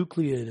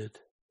curvonucleated.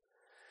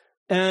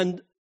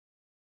 And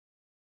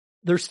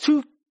there's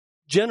two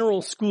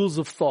general schools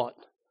of thought.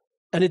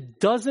 And it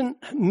doesn't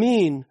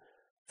mean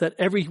that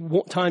every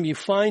time you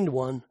find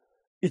one,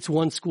 it's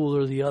one school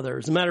or the other.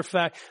 As a matter of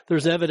fact,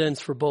 there's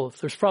evidence for both.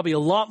 There's probably a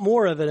lot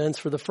more evidence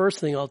for the first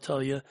thing I'll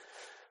tell you,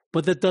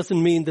 but that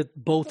doesn't mean that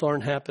both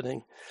aren't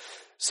happening.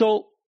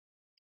 So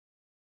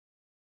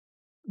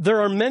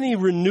there are many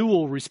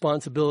renewal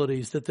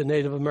responsibilities that the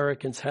Native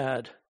Americans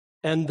had,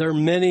 and there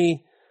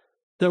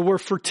were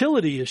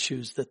fertility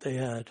issues that they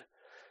had.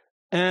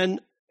 And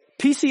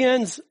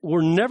PCNs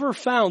were never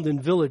found in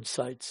village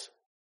sites.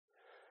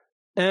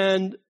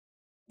 And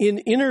in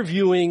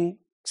interviewing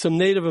some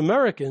Native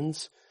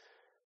Americans,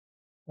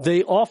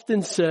 they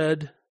often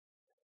said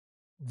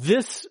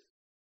this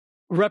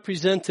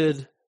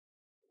represented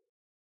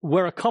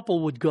where a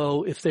couple would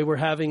go if they were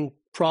having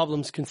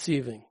problems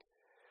conceiving.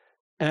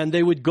 And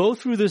they would go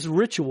through this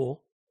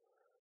ritual,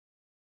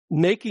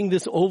 making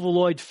this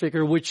ovaloid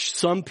figure, which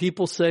some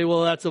people say,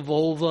 well, that's a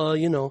vulva,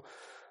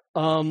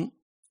 and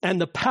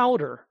the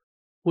powder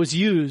was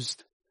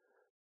used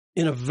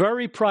in a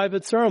very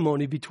private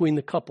ceremony between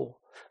the couple.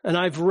 And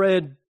I've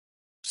read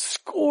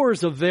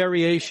scores of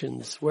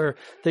variations where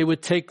they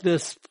would take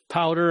this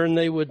powder and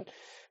they would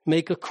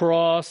make a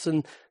cross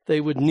and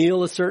they would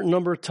kneel a certain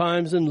number of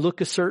times and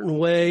look a certain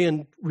way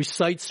and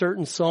recite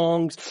certain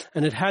songs,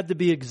 and it had to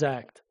be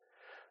exact.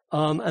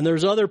 And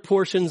there's other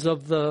portions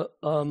of the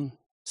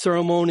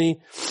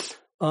ceremony.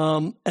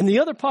 And the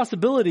other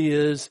possibility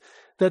is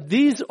that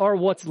these are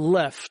what's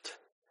left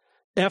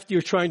after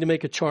you're trying to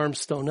make a charm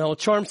stone. Now, a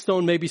charm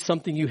stone may be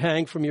something you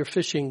hang from your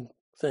fishing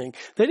thing.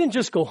 They didn't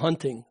just go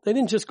hunting. They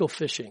didn't just go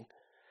fishing.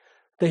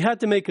 They had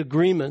to make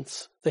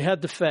agreements. They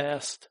had to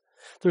fast.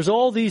 There's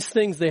all these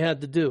things they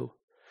had to do.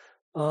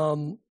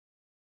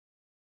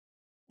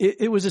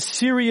 It was a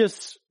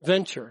serious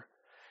venture.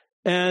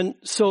 And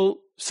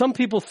so some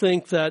people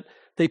think that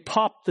they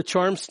pop the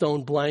charm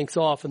stone blanks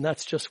off and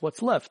that's just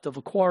what's left of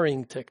a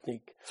quarrying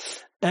technique.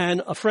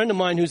 And a friend of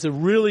mine who's a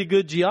really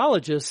good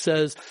geologist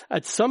says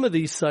at some of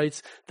these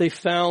sites they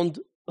found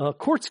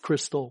quartz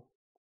crystal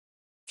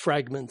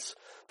fragments,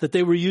 that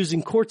they were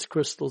using quartz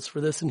crystals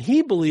for this. And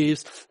he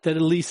believes that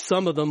at least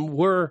some of them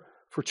were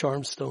for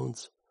charm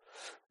stones.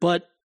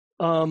 But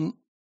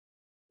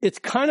it's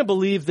kind of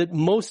believed that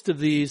most of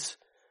these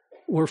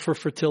were for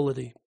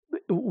fertility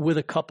with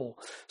a couple.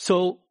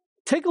 So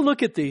take a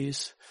look at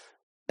these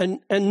and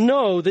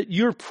know that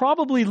you're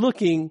probably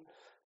looking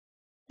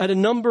at a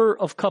number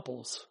of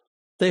couples.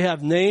 They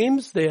have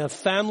names, they have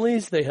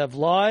families, they have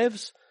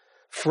lives,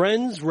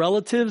 friends,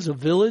 relatives, a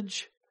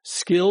village,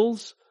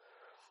 skills,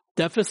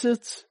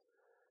 deficits.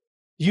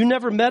 You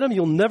never met them,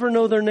 you'll never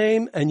know their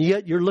name, and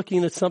yet you're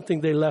looking at something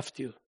they left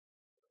you.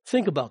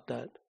 Think about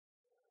that.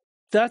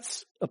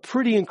 That's a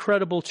pretty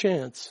incredible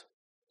chance.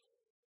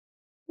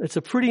 It's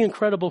a pretty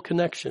incredible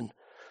connection.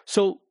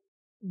 So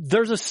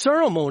there's a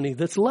ceremony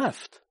that's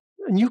left,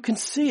 and you can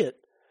see it.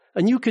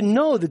 And you can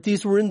know that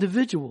these were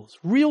individuals,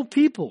 real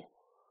people,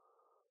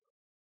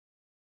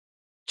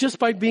 just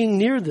by being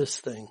near this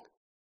thing.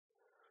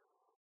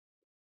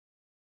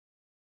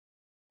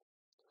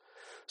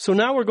 So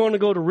now we're going to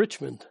go to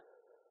Richmond.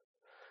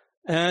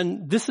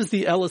 And this is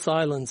the Ellis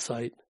Island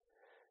site.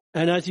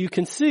 And as you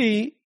can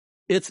see,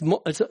 it's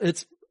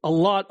a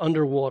lot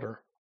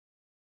underwater.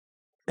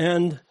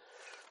 And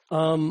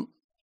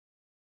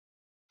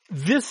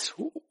this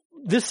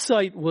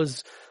site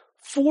was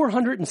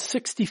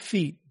 460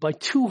 feet by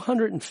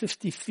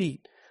 250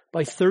 feet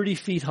by 30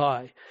 feet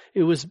high.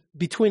 It was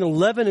between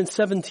 11 and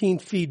 17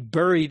 feet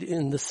buried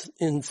in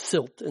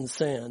silt and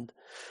sand.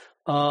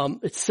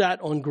 It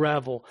sat on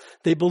gravel.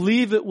 They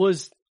believe it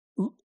was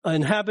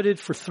inhabited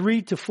for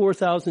 3,000 to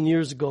 4,000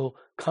 years ago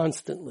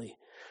constantly.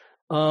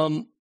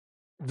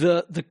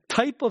 The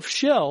type of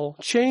shell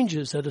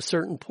changes at a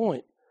certain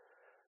point.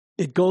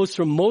 It goes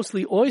from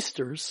mostly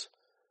oysters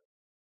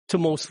to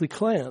mostly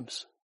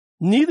clams.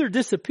 Neither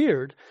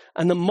disappeared,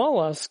 and the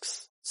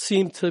mollusks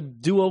seem to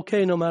do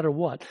okay no matter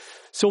what.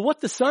 So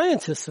what the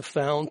scientists have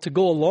found to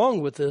go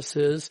along with this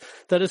is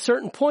that at a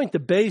certain point the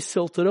bay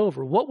silted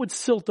over. What would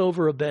silt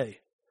over a bay?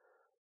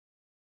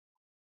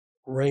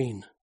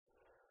 Rain.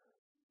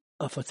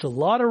 If it's a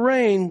lot of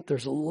rain,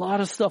 there's a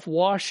lot of stuff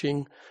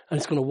washing, and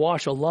it's going to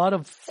wash a lot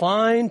of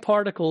fine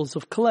particles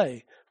of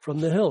clay from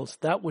the hills.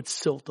 That would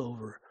silt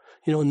over,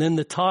 and then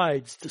the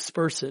tides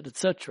disperse it,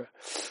 etc.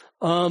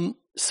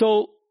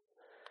 So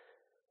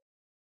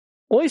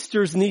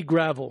oysters need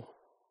gravel.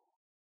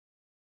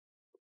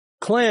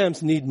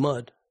 Clams need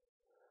mud.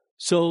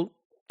 So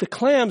the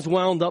clams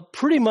wound up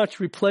pretty much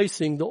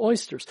replacing the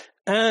oysters.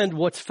 And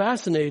what's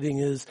fascinating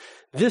is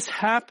this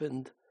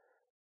happened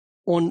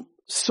on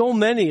so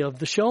many of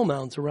the shell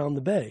mounds around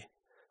the bay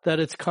that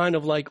it's kind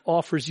of like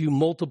offers you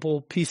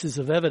multiple pieces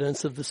of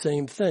evidence of the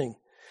same thing.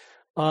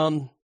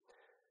 And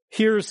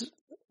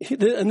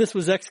this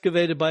was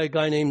excavated by a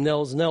guy named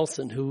Nels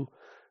Nelson, who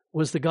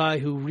was the guy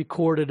who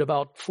recorded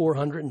about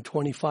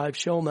 425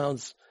 shell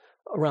mounds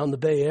around the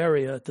Bay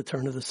Area at the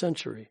turn of the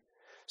century.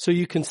 So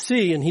you can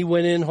see, and he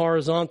went in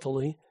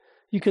horizontally,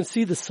 you can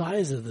see the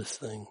size of this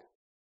thing.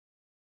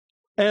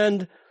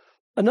 And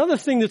another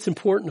thing that's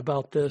important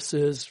about this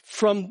is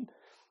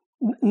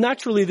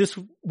naturally this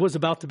was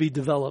about to be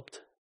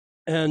developed.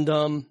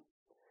 And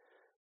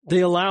they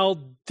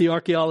allowed the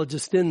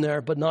archaeologists in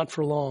there, but not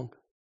for long.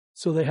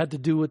 So they had to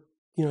do it,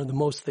 the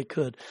most they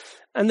could.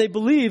 And they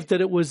believed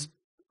that it was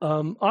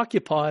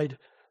occupied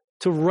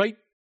to write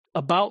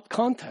about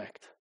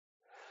contact.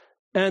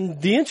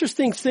 And the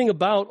interesting thing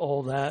about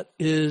all that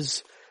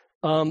is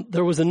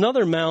there was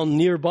another mound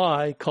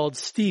nearby called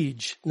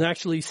Stige. And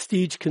actually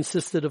Stige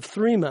consisted of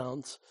 3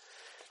 mounds.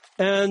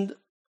 And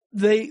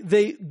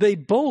they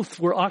both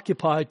were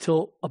occupied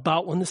till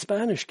about when the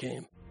Spanish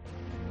came.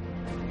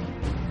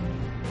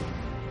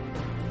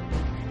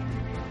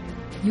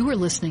 You are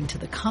listening to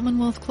the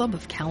Commonwealth Club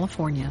of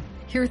California.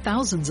 Hear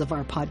thousands of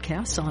our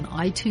podcasts on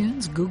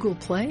iTunes, Google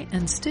Play,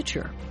 and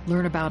Stitcher.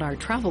 Learn about our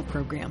travel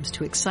programs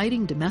to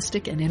exciting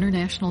domestic and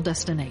international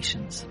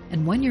destinations.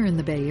 And when you're in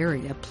the Bay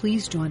Area,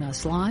 please join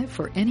us live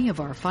for any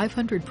of our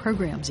 500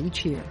 programs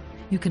each year.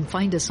 You can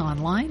find us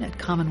online at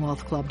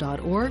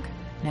commonwealthclub.org.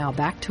 Now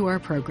back to our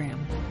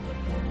program.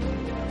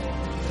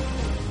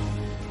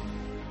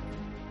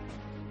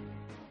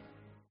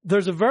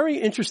 There's a very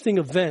interesting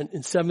event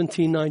in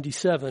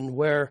 1797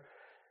 where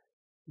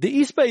the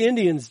East Bay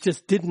Indians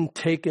just didn't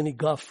take any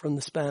guff from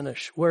the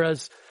Spanish,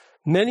 whereas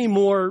many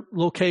more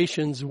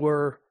locations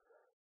were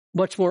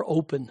much more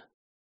open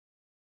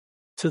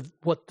to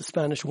what the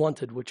Spanish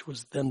wanted, which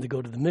was them to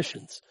go to the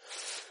missions.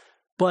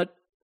 But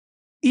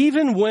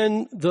even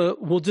when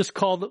we'll just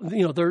call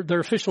their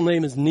official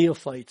name is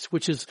neophytes,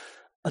 which is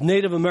a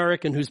Native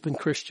American who's been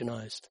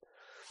Christianized.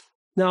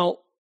 Now,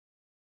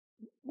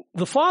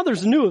 the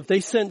fathers knew if they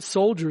sent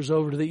soldiers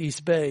over to the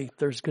East Bay,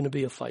 there's going to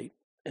be a fight.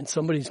 And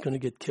somebody's going to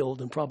get killed,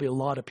 and probably a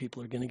lot of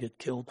people are going to get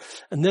killed.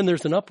 And then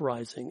there's an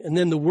uprising. And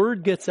then the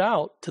word gets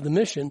out to the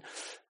mission,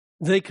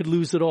 they could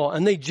lose it all.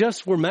 And they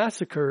just were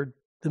massacred,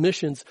 the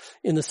missions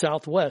in the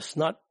Southwest,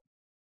 not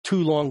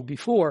too long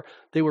before.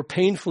 They were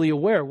painfully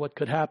aware what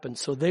could happen.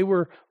 So they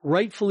were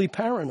rightfully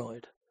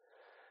paranoid.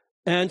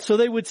 And so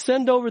they would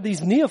send over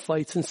these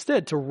neophytes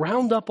instead to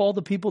round up all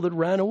the people that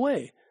ran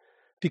away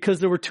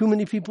because there were too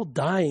many people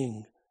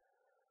dying.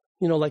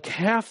 Like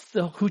half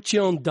the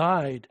Huchion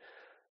died.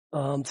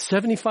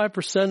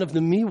 75% of the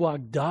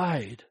Miwok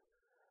died.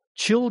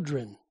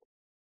 Children,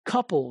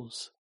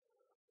 couples,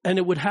 and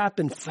it would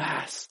happen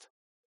fast.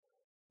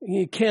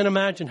 You can't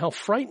imagine how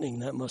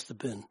frightening that must have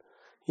been,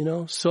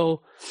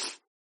 So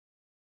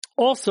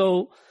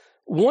also,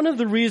 one of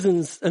the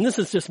reasons, and this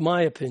is just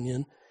my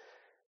opinion,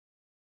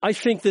 I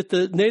think that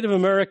the Native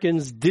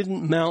Americans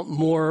didn't mount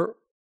more.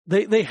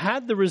 They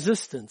had the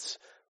resistance.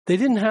 They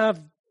didn't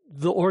have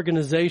the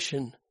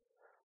organization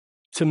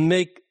to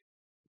make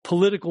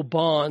political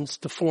bonds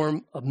to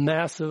form a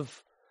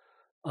massive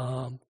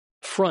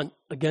front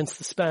against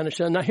the Spanish.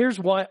 And now here's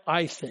why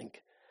I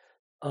think,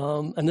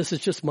 and this is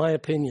just my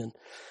opinion.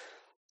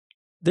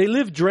 They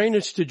lived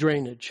drainage to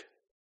drainage,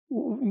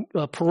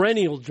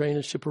 perennial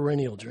drainage to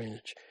perennial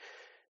drainage.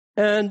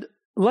 And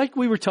like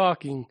we were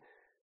talking,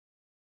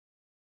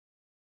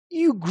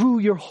 you grew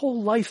your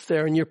whole life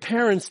there, and your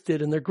parents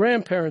did, and their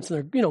grandparents,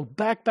 and their,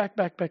 back.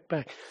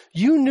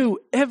 You knew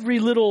every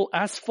little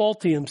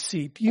asphaltium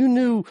seep. You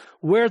knew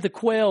where the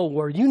quail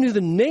were. You knew the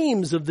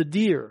names of the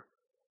deer.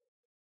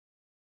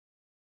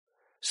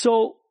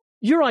 So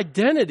your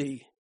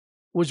identity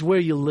was where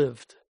you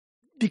lived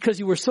because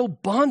you were so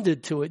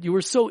bonded to it. You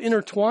were so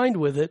intertwined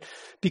with it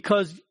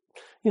because,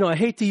 I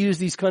hate to use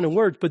these kind of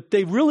words, but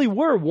they really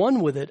were one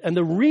with it. And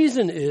the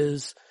reason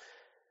is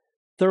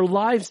their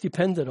lives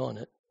depended on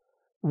it.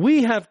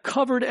 We have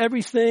covered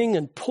everything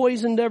and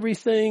poisoned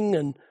everything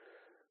and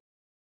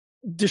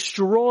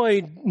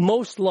destroyed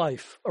most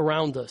life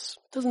around us.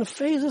 It doesn't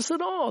faze us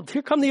at all.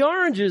 Here come the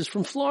oranges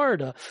from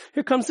Florida.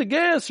 Here comes the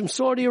gas from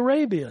Saudi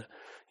Arabia.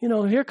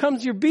 Here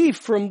comes your beef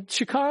from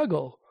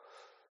Chicago.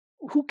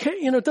 Who cares?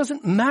 It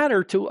doesn't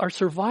matter to our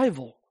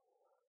survival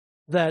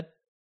that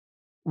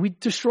we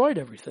destroyed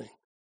everything.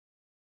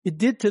 It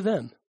did to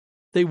them.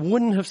 They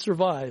wouldn't have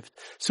survived.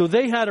 So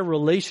they had a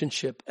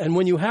relationship. And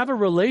when you have a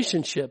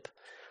relationship,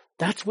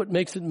 that's what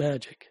makes it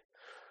magic.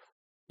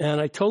 And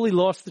I totally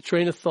lost the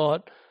train of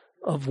thought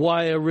of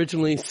why I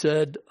originally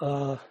said,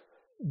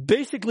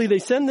 basically they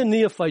send the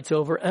neophytes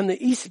over and the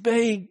East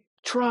Bay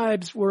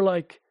tribes were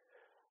like,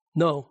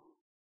 no,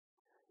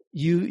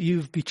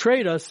 you've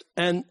betrayed us.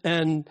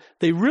 And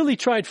they really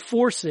tried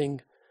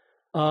forcing,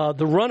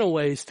 the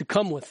runaways to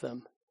come with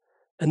them.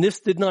 And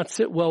this did not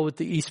sit well with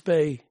the East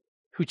Bay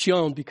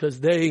Huichon because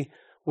they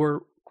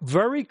were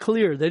very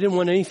clear. They didn't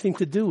want anything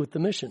to do with the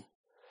mission.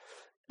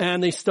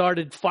 And they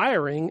started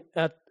firing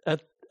at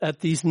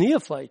these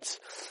neophytes.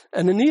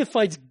 And the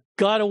neophytes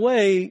got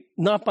away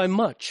not by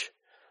much.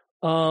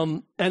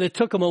 And it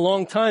took them a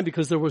long time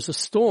because there was a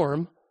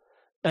storm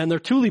and their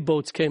Thule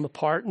boats came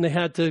apart and they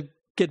had to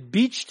get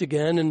beached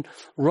again and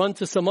run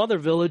to some other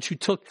village who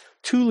took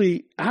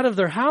Thule out of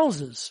their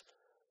houses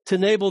to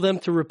enable them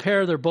to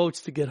repair their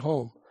boats to get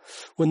home.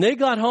 When they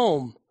got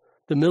home,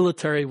 the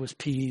military was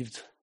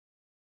peeved.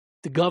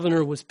 The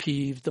governor was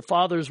peeved. The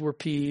fathers were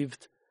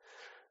peeved.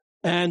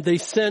 And they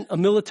sent a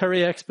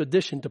military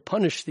expedition to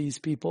punish these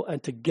people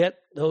and to get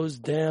those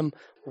damn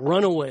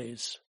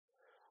runaways.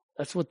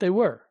 That's what they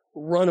were,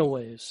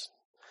 runaways.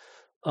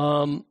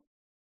 And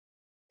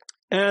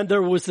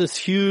there was this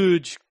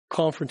huge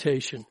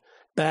confrontation,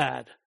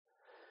 bad.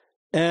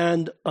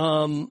 And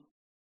the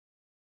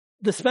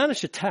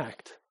Spanish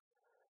attacked.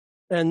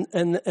 And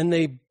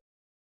they,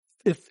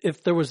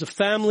 if there was a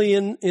family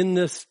in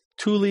this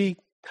Thule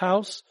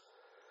house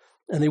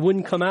and they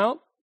wouldn't come out,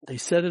 they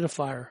set it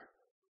afire.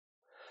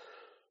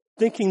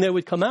 Thinking they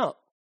would come out.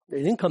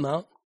 They didn't come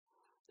out.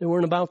 They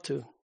weren't about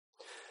to.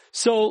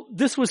 So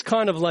this was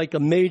kind of like a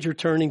major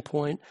turning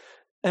point.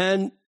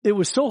 And it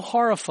was so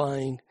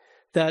horrifying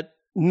that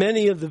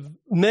many of the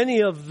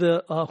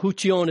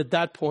Huichon at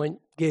that point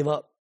gave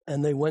up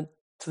and they went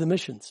to the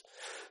missions.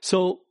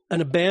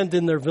 And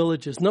abandoned their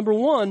villages. Number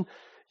one,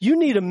 you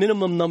need a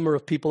minimum number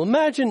of people.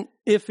 Imagine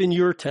if in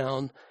your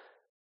town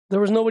there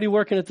was nobody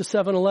working at the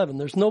 7-Eleven.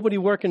 There's nobody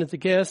working at the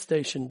gas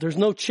station. There's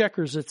no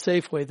checkers at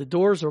Safeway. The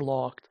doors are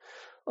locked.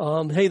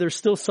 Hey, there's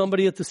still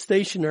somebody at the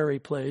stationery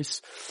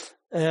place.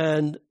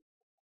 And,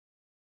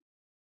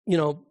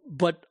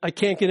 but I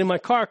can't get in my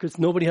car because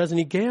nobody has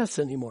any gas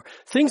anymore.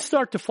 Things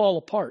start to fall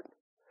apart.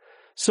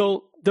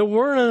 So there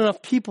weren't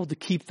enough people to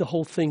keep the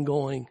whole thing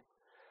going.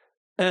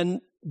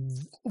 And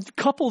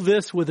couple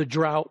this with a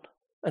drought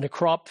and a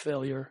crop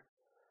failure.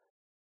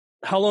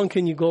 How long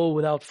can you go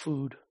without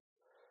food?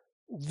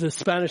 The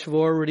Spanish have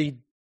already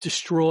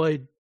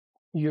destroyed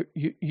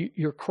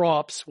your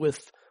crops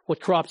with what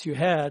crops you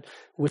had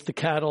with the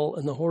cattle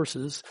and the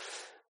horses.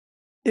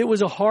 It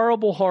was a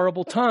horrible,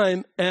 horrible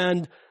time.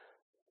 And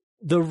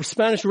the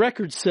Spanish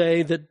records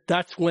say that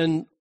that's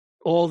when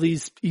all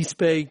these East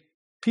Bay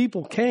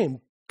people came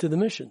to the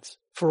missions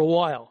for a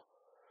while.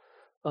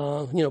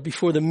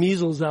 Before the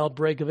measles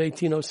outbreak of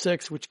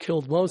 1806, which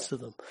killed most of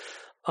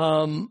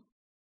them.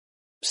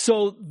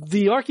 So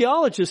the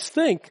archaeologists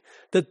think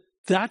that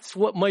that's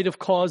what might have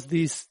caused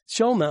these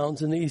shell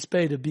mounds in the East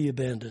Bay to be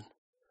abandoned.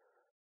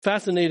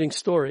 Fascinating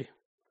story.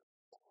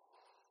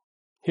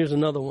 Here's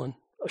another one,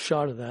 a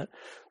shot of that.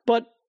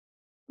 But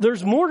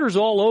there's mortars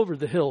all over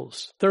the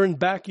hills. They're in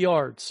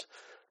backyards.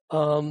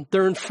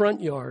 They're in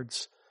front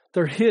yards.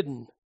 They're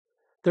hidden.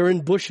 They're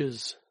in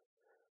bushes.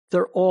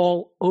 They're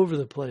all over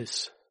the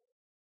place.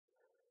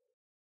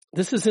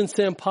 This is in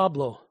San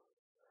Pablo.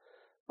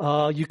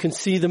 You can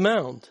see the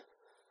mound.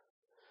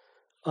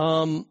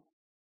 In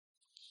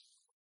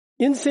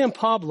San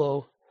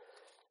Pablo,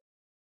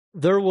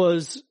 there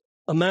was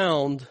a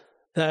mound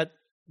that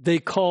they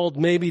called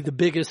maybe the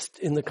biggest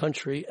in the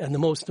country and the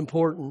most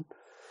important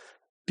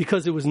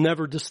because it was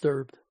never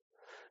disturbed.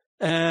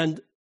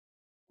 And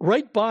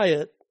right by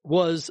it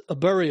was a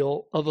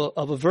burial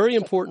of a very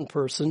important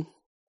person.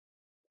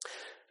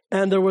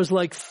 And there was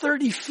like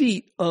 30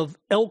 feet of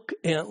elk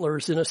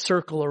antlers in a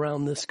circle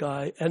around this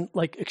guy and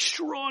like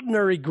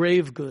extraordinary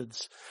grave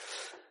goods.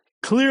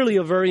 Clearly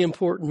a very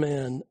important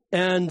man.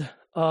 And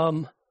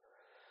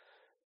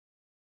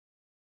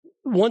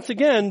once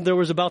again, there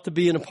was about to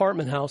be an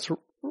apartment house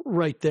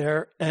right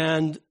there.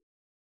 And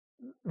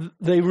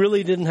they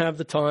really didn't have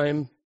the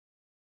time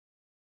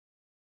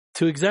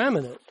to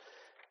examine it.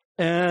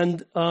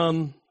 And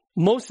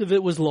most of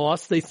it was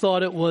lost. They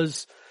thought it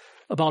was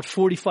about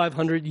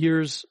 4,500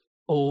 years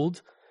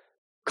old.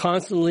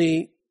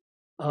 constantly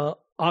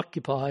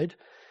occupied.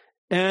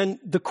 And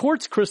the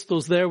quartz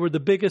crystals there were the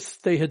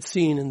biggest they had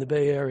seen in the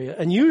Bay Area.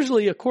 And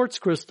usually a quartz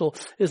crystal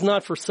is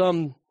not for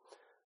some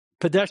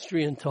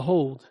pedestrian to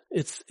hold.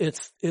 It's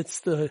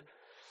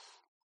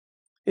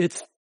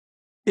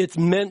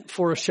meant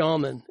for a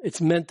shaman.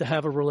 It's meant to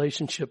have a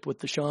relationship with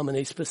the shaman,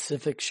 a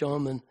specific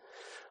shaman.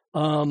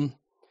 There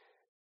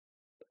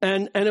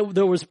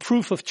was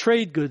proof of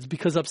trade goods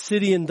because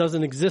obsidian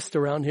doesn't exist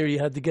around here. You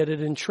had to get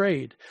it in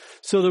trade.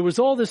 So there was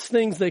all these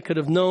things they could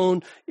have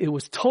known. It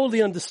was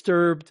totally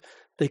undisturbed.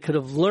 They could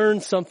have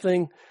learned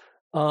something.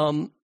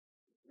 But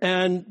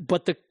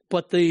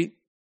the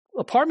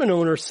apartment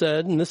owner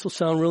said, and this will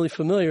sound really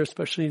familiar,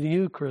 especially to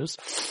you, Chris,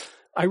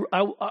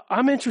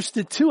 I'm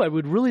interested too. I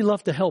would really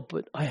love to help,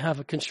 but I have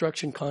a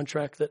construction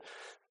contract that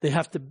they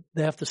have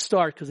to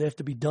start because they have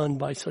to be done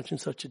by such and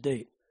such a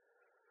date.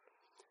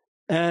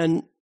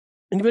 And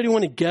anybody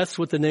want to guess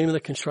what the name of the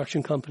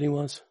construction company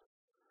was?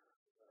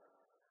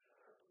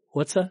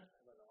 What's that?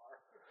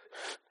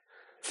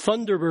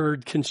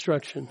 Thunderbird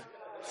Construction.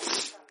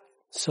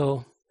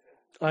 So,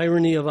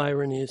 irony of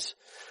ironies.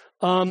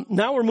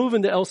 Now we're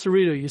moving to El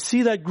Cerrito. You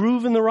see that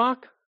groove in the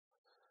rock?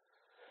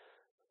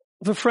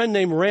 I have a friend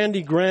named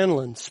Randy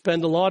Granlund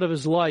spent a lot of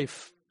his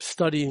life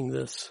studying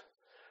this.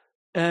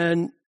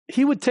 And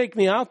he would take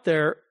me out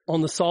there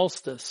on the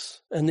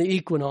solstice and the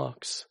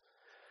equinox.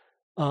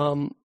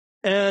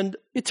 And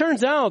it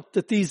turns out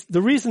that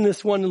the reason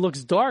this one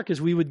looks dark is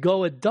we would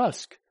go at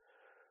dusk.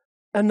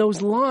 And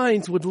those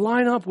lines would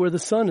line up where the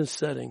sun is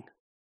setting.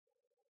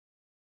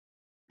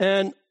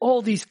 And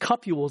all these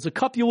cupules. A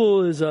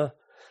cupule is if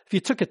you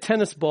took a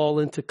tennis ball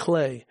into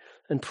clay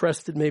and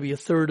pressed it maybe a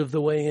third of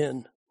the way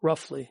in,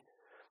 roughly,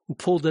 and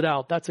pulled it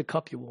out, that's a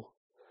cupule.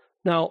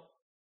 Now,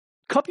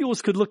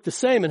 cupules could look the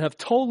same and have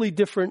totally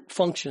different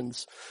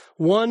functions.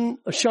 One,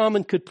 a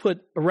shaman could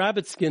put a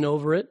rabbit skin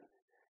over it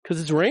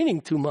because it's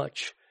raining too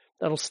much.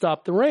 That'll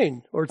stop the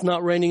rain. Or it's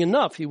not raining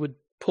enough. He would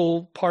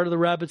pull part of the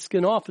rabbit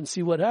skin off and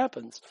see what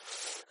happens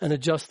and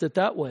adjust it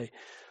that way.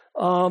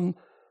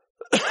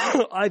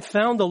 I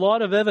found a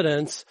lot of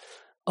evidence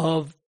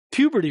of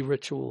puberty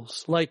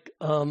rituals, like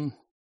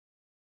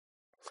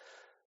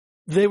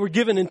they were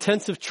given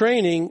intensive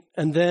training,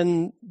 and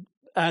then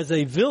as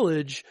a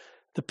village,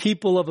 the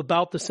people of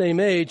about the same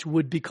age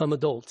would become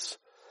adults.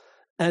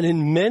 And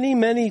in many,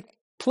 many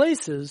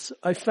places,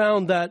 I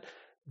found that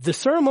the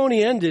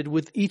ceremony ended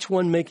with each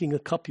one making a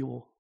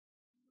cupule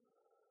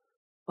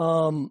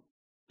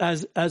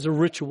as a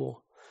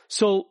ritual.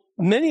 So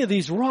many of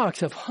these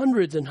rocks have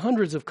hundreds and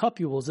hundreds of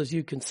cupules, as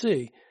you can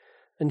see.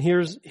 And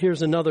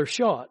here's another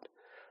shot.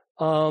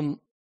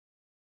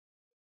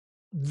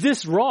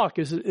 This rock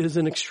is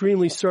an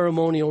extremely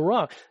ceremonial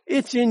rock.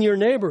 It's in your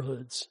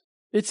neighborhoods.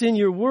 It's in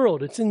your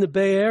world. It's in the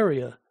Bay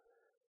Area.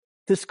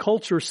 This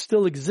culture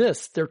still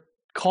exists. They're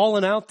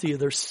calling out to you.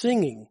 They're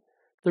singing.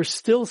 They're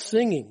still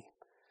singing.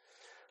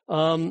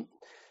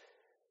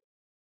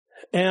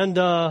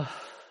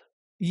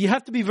 You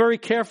have to be very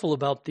careful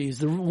about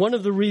these. One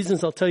of the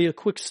reasons, I'll tell you a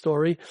quick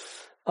story.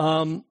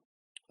 There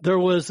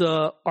was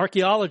an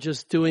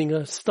archaeologist doing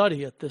a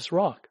study at this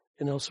rock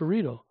in El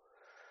Cerrito.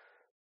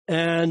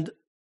 And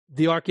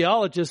the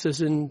archaeologist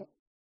is in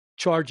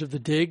charge of the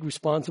dig,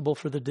 responsible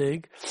for the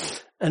dig.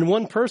 And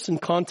one person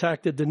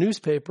contacted the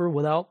newspaper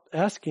without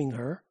asking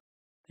her,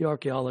 the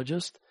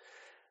archaeologist.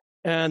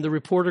 And the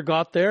reporter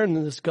got there, and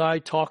this guy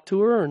talked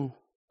to her and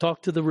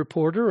talked to the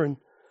reporter and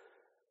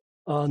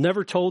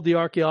never told the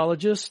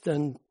archaeologist.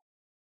 And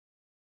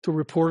the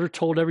reporter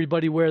told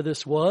everybody where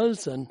this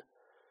was. And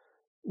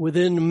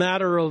within a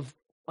matter of,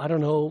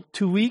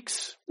 2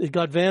 weeks, it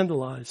got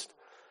vandalized.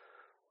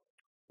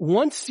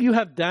 Once you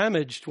have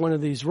damaged one of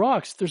these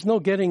rocks, there's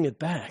no getting it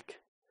back.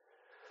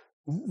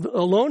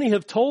 Ohlone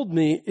have told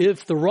me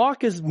if the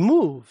rock is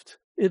moved,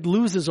 it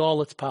loses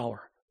all its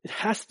power. It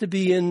has to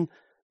be in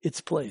its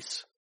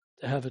place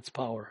to have its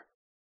power.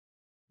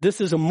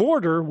 This is a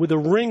mortar with a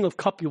ring of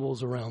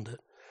cupules around it.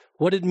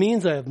 What it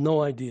means, I have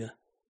no idea.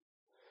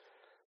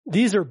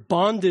 These are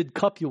bonded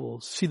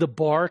cupules. See the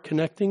bar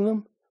connecting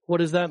them? What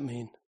does that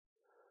mean?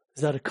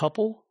 Is that a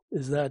couple?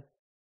 Is that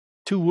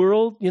two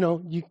world?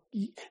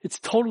 It's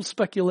total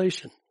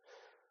speculation.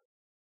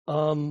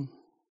 I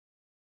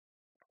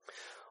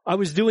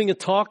was doing a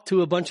talk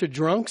to a bunch of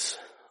drunks.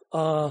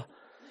 I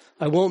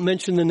won't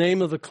mention the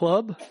name of the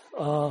club.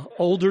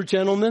 Older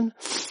gentlemen.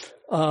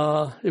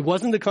 It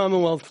wasn't the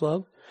Commonwealth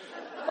Club.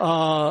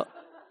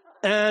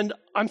 And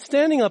I'm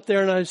standing up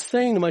there and I was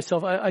saying to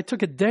myself, I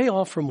took a day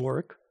off from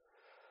work.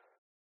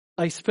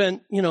 I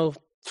spent,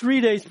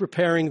 3 days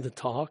preparing the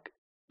talk,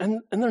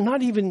 and they're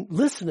not even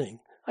listening.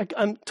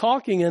 I'm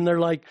talking and they're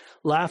like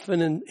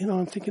laughing and,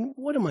 I'm thinking,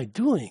 what am I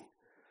doing?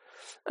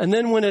 And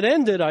then when it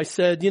ended, I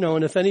said,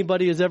 and if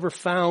anybody has ever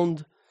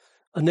found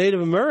a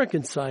Native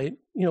American site,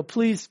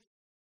 please,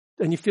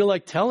 and you feel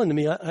like telling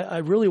me, I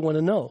really want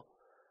to know.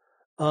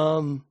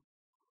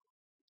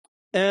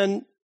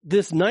 And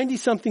this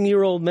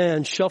 90-something-year-old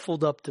man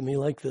shuffled up to me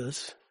like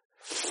this.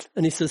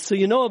 And he says, so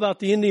you know about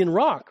the Indian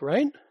Rock,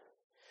 right?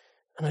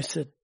 And I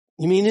said,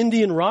 you mean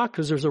Indian Rock?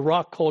 Because there's a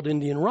rock called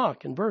Indian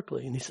Rock in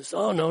Berkeley. And he says,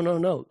 oh,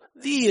 no.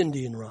 The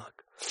Indian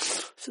Rock. I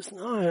says,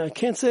 no, I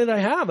can't say that I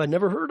have. I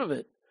never heard of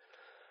it.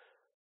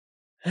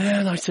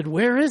 And I said,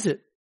 where is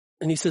it?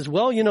 And he says,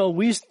 well,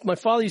 my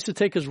father used to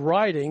take us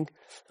riding.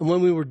 And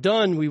when we were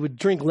done, we would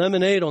drink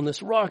lemonade on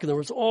this rock. And there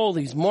was all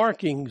these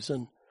markings.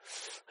 And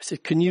I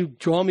said, can you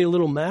draw me a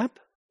little map?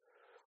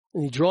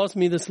 And he draws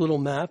me this little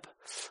map.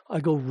 I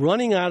go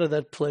running out of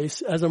that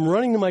place. As I'm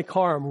running to my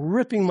car, I'm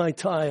ripping my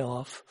tie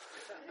off,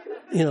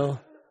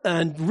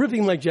 and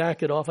ripping my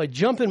jacket off. I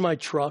jump in my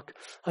truck.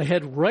 I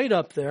head right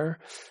up there.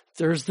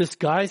 There's this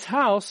guy's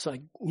house.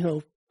 I,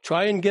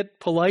 try and get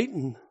polite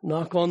and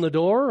knock on the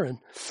door.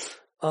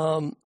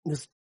 And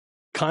this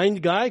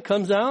kind guy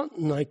comes out,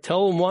 and I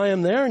tell him why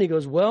I'm there. And he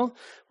goes, well,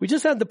 we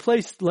just had the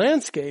place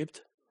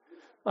landscaped.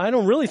 I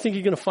don't really think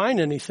you're going to find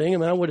anything. I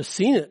mean, I would have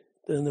seen it,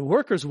 and the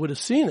workers would have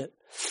seen it.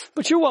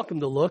 But you're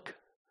welcome to look.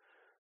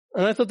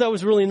 And I thought that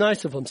was really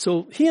nice of him.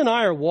 So he and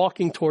I are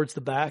walking towards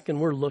the back,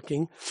 and we're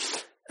looking.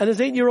 And his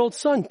 8-year-old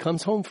son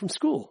comes home from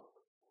school.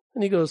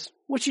 And he goes,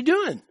 what you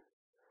doing?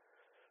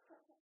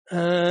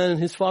 And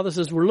his father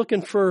says, we're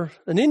looking for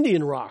an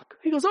Indian rock.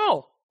 He goes,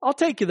 oh, I'll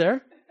take you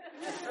there.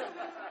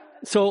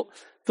 So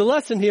the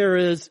lesson here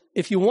is,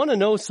 if you want to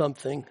know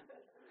something,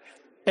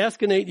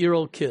 ask an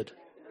 8-year-old kid.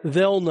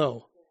 They'll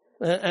know.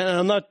 And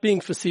I'm not being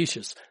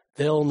facetious.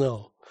 They'll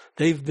know.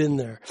 They've been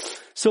there.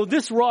 So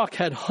this rock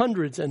had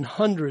hundreds and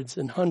hundreds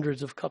and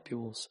hundreds of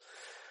cupules.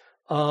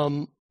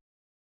 And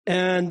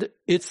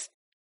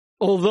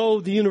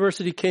although the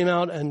university came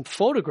out and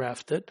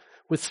photographed it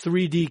with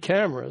 3D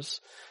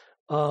cameras,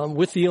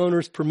 with the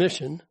owner's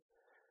permission,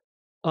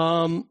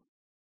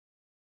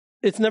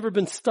 it's never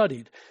been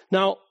studied.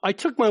 Now, I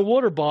took my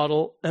water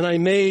bottle and I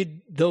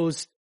made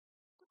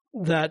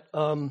that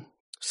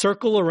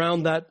circle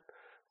around that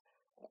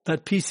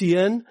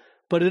PCN,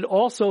 but it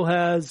also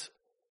has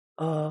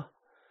 3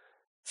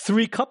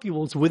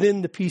 cupules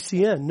within the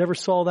PCN. Never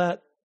saw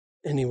that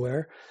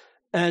anywhere.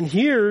 And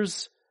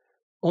here's,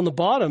 on the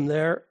bottom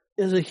there,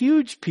 is a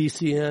huge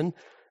PCN,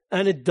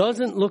 and it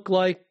doesn't look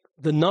like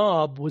the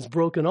knob was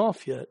broken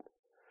off yet.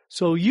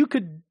 So you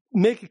could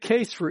make a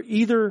case for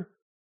either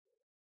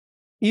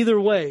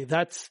way.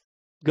 That's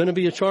going to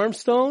be a charm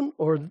stone,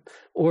 or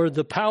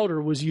the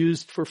powder was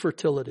used for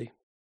fertility,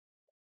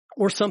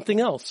 or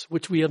something else,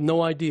 which we have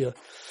no idea.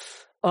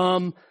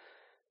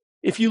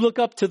 If you look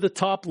up to the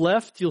top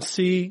left, you'll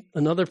see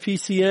another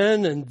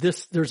PCN, and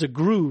there's a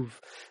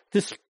groove.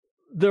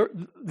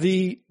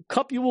 The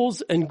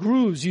cupules and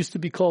grooves used to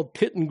be called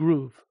pit and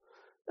groove,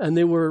 and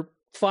they were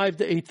 5,000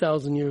 to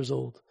 8,000 years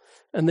old.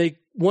 And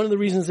one of the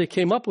reasons they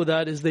came up with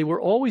that is they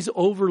were always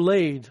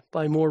overlaid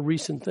by more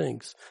recent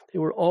things. They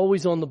were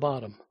always on the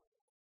bottom.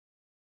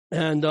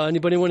 And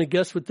anybody want to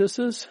guess what this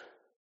is?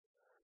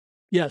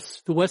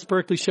 Yes, the West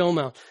Berkeley Shell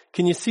Mound.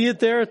 Can you see it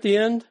there at the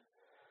end?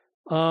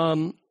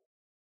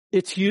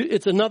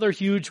 It's another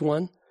huge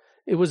one.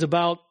 It was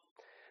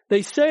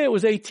they say it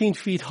was 18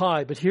 feet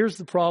high, but here's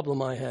the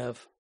problem I have.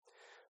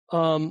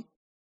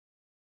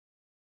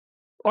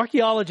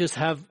 Archaeologists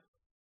have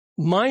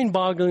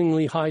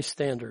mind-bogglingly high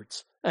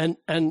standards, and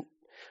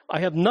I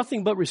have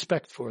nothing but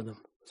respect for them.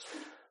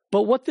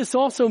 But what this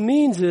also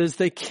means is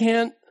they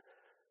can't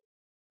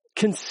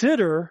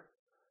consider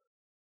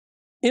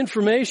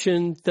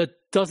information that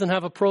doesn't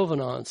have a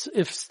provenance.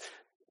 If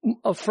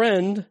a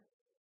friend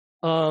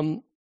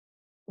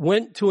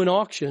went to an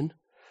auction,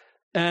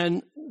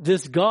 and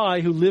this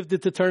guy who lived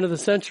at the turn of the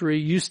century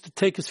used to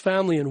take his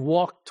family and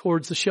walk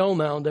towards the shell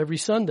mound every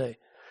Sunday,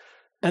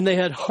 and they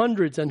had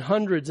hundreds and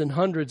hundreds and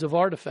hundreds of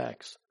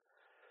artifacts,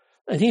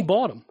 and he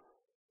bought them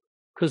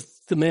because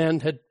the man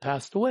had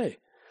passed away,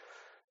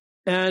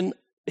 and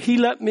he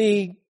let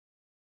me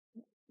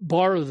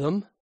borrow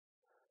them,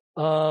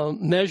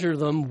 measure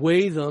them,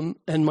 weigh them,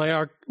 and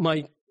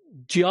my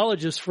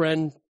geologist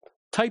friend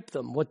typed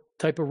them, what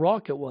type of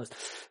rock it was.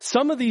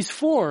 Some of these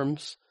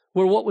forms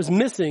were what was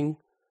missing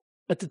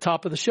at the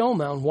top of the shell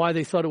mound, why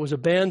they thought it was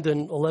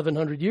abandoned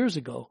 1,100 years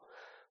ago.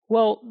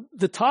 Well,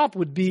 the top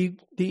would be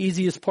the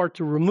easiest part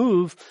to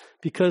remove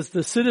because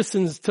the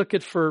citizens took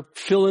it for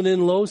filling in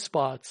low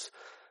spots,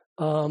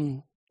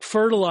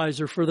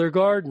 fertilizer for their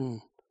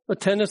garden, a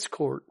tennis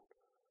court,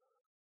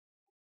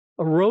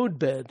 a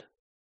roadbed.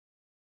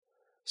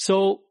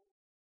 So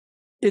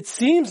it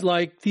seems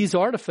like these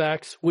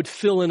artifacts would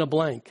fill in a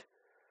blank.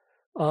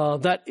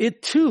 That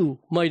it too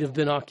might have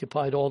been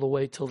occupied all the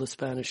way till the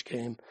Spanish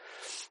came.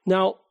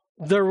 Now,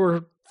 there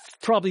were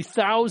probably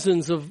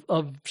thousands of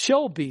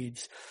shell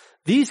beads.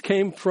 These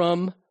came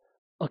from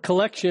a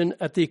collection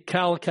at the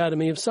Cal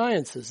Academy of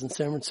Sciences in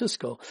San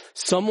Francisco.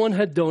 Someone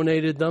had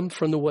donated them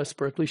from the West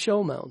Berkeley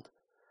Shell Mound.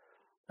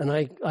 And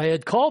I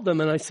had called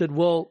them and I said,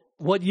 well,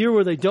 what year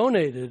were they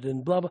donated?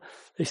 And blah, blah.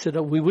 They said,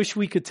 we wish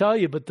we could tell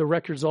you, but the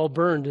records all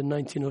burned in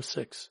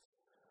 1906.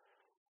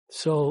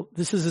 So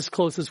this is as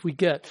close as we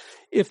get.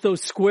 If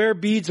those square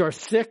beads are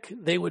thick,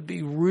 they would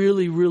be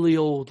really, really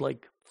old,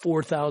 like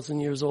 4,000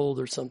 years old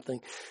or something.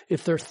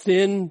 If they're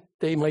thin,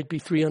 they might be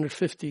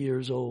 350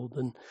 years old.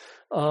 And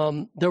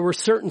there were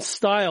certain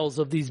styles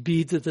of these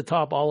beads at the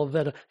top,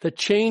 Olivetta, that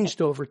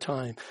changed over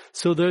time.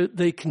 So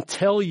they can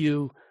tell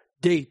you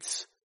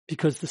dates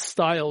because the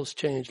styles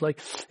changed. Like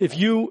if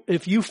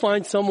you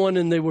find someone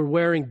and they were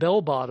wearing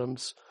bell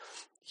bottoms,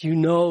 you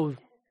know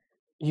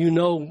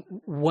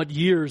what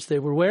years they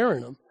were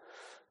wearing them.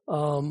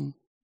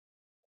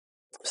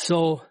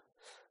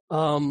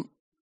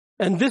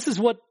 And this is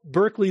what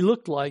Berkeley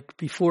looked like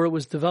before it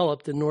was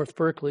developed in North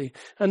Berkeley.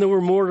 And there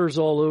were mortars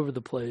all over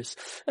the place.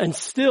 And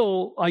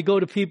still, I go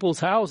to people's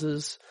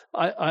houses.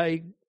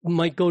 I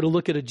might go to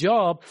look at a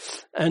job,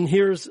 and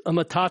here's a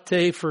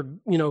metate for,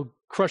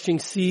 crushing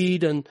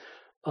seed, and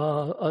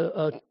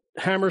a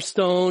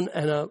hammerstone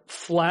and a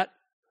flat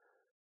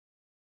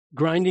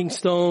grinding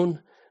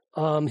stone.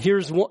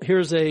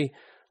 Here's a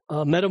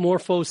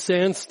metamorphosed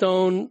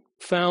sandstone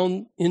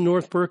found in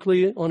North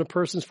Berkeley on a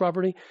person's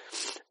property.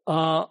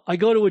 I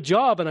go to a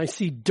job and I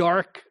see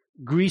dark,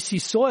 greasy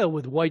soil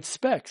with white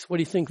specks. What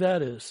do you think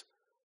that is?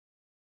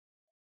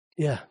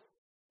 Yeah,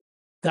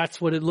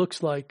 that's what it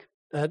looks like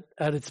at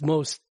its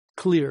most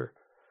clear.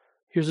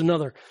 Here's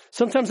another.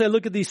 Sometimes I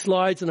look at these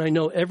slides and I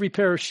know every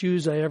pair of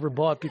shoes I ever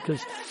bought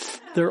because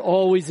they're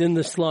always in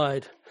the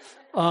slide.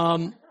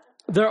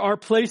 There are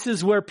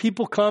places where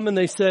people come and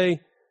they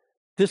say,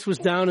 this was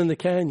down in the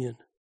canyon.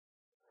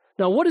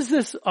 Now, what does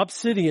this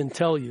obsidian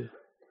tell you?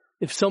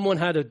 If someone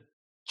had a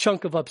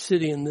chunk of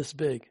obsidian this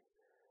big.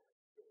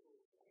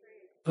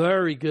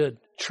 Very good.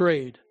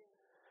 Trade.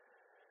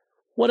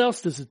 What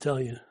else does it tell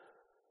you?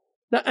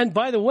 Now, and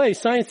by the way,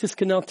 scientists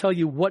can now tell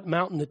you what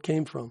mountain it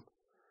came from.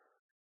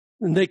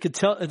 And they could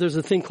tell, there's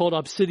a thing called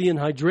obsidian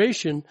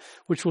hydration,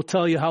 which will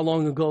tell you how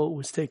long ago it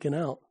was taken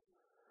out.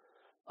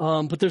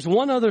 But there's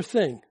one other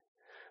thing.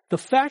 The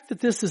fact that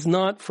this is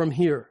not from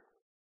here,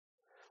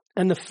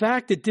 and the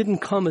fact it didn't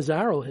come as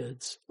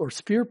arrowheads or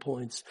spear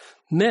points,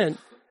 meant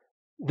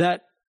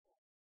that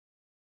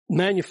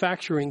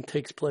manufacturing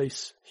takes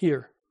place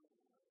here.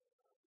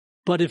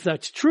 But if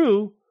that's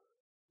true,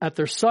 at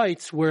their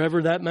sites,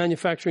 wherever that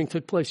manufacturing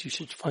took place, you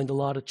should find a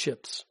lot of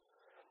chips.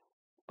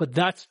 But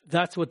that's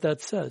what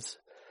that says.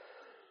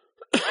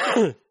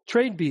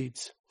 Trade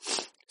beads.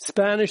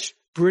 Spanish,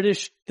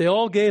 British, they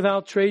all gave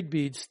out trade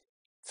beads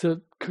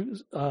to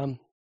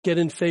get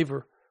in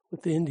favor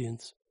with the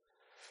Indians.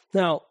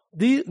 Now,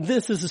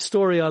 this is a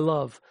story I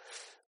love.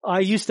 I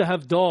used to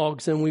have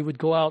dogs and we would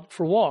go out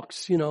for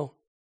walks,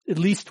 at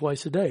least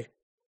twice a day.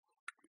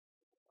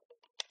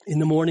 In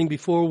the morning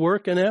before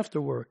work and after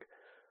work.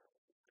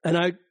 And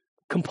I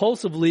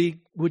compulsively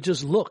would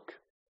just look.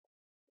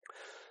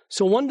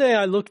 So one day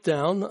I looked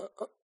down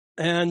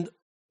and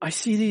I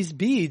see these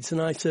beads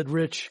and I said,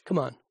 Rich, come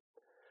on.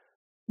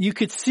 You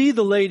could see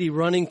the lady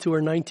running to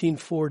her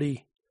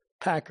 1940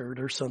 Packard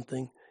or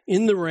something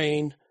in the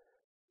rain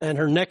and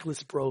her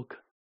necklace broke.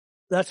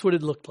 That's what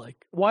it looked like.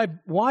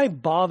 Why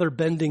bother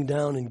bending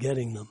down and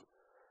getting them?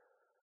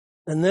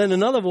 And then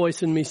another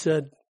voice in me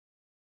said,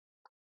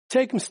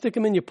 take them, stick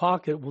them in your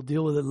pocket. We'll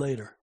deal with it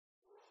later.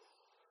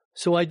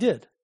 So I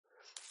did.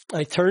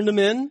 I turned them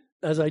in,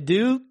 as I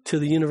do, to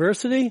the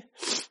university,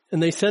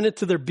 and they sent it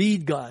to their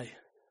bead guy.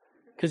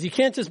 Because you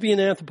can't just be an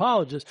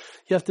anthropologist.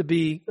 You have to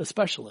be a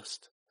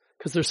specialist.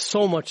 Because there's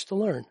so much to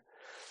learn.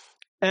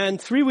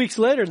 And 3 weeks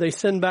later, they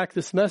send back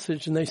this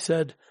message, and they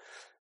said,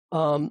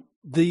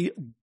 the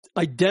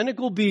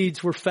identical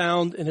beads were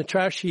found in a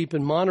trash heap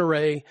in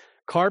Monterey,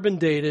 carbon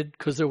dated,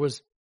 because there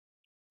was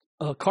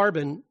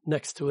carbon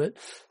next to it,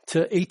 to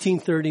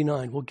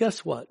 1839. Well,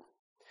 guess what?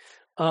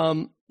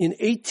 In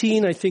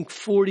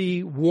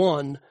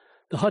 1841,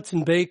 the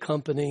Hudson Bay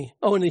Company,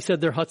 and they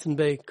said they're Hudson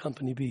Bay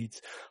Company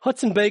beads.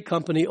 Hudson Bay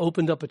Company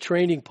opened up a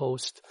training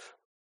post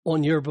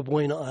on Yerba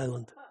Buena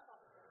Island.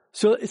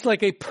 So it's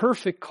like a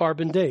perfect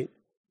carbon date.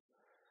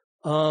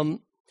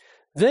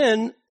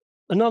 Then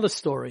another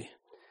story.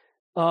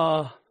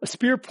 A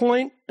spear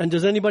point, and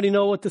does anybody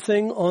know what the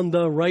thing on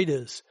the right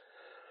is?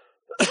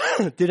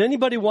 Did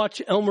anybody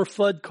watch Elmer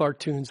Fudd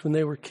cartoons when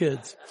they were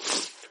kids?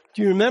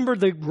 Do you remember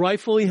the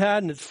rifle he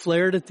had and it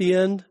flared at the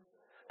end?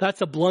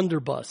 That's a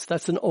blunderbuss.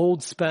 That's an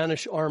old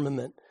Spanish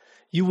armament.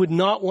 You would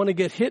not want to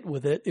get hit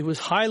with it. It was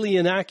highly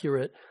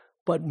inaccurate,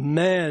 but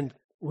man,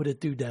 would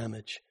it do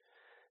damage.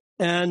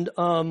 And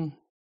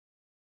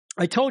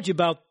I told you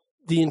about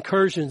the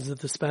incursions that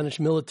the Spanish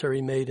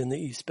military made in the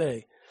East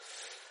Bay.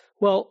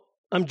 Well,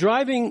 I'm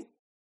driving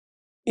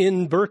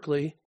in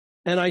Berkeley,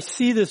 and I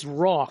see this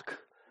rock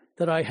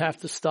that I have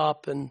to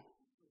stop and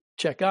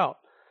check out.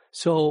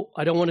 So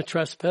I don't want to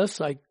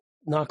trespass. I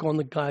knock on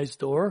the guy's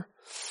door,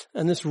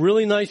 and this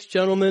really nice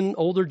gentleman,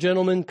 older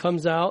gentleman,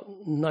 comes out,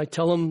 and I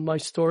tell him my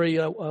story.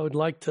 I would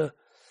like to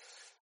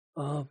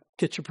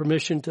get your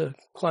permission to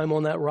climb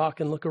on that rock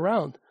and look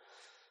around.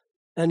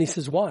 And he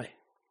says, why?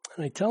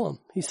 And I tell him.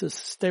 He says,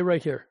 stay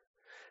right here.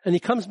 And he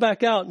comes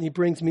back out and he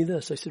brings me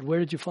this. I said, where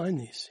did you find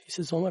these? He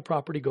says, on my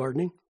property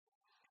gardening.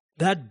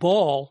 That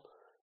ball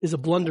is a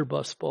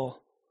blunderbuss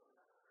ball.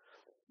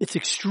 It's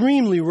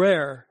extremely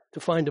rare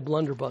to find a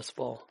blunderbuss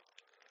ball.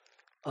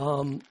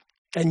 And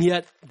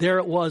yet there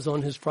it was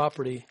on his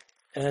property.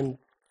 And,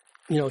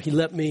 he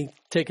let me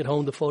take it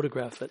home to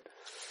photograph it.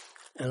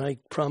 And I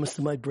promised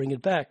him I'd bring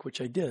it back,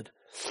 which I did.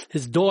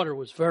 His daughter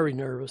was very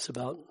nervous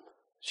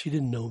she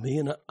didn't know me,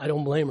 and I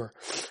don't blame her.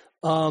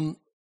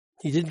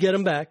 He did get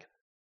him back.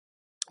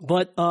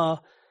 But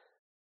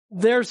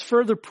there's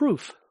further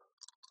proof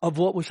of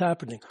what was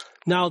happening.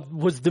 Now,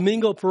 was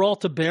Domingo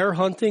Peralta bear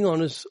hunting on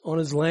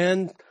his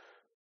land,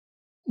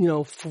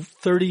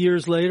 30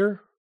 years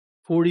later,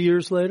 40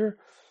 years later?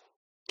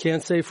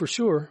 Can't say for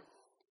sure.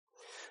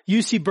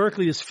 UC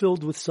Berkeley is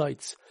filled with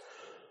sites.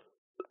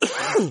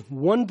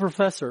 One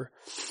professor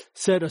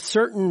said a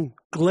certain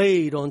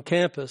glade on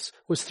campus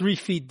was 3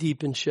 feet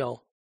deep in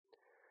shell.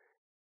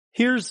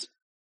 Here's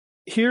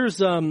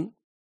a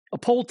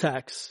poll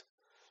tax,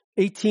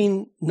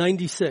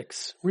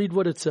 1896. Read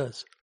what it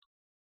says.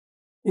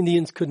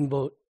 Indians couldn't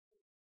vote.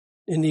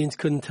 Indians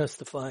couldn't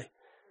testify.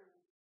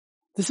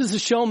 This is a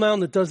shell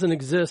mound that doesn't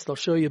exist. I'll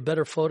show you a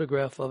better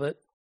photograph of it.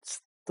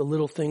 It's the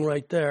little thing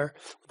right there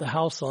with a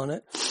house on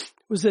it.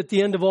 It was at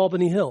the end of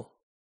Albany Hill.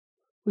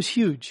 It was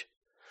huge.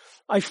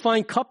 I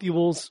find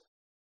cupules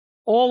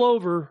all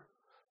over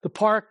the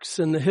parks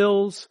and the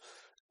hills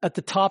at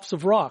the tops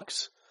of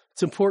rocks.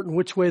 It's important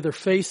which way they're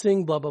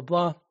facing, blah, blah,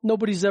 blah.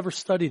 Nobody's ever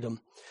studied them.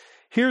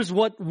 Here's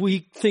what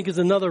we think is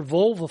another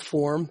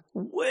vulviform,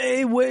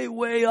 way, way,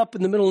 way up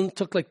in the middle, and it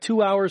took like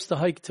 2 hours to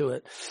hike to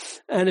it.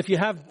 And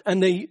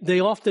they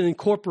often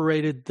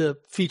incorporated the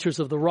features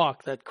of the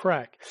rock, that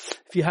crack.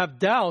 If you have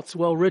doubts,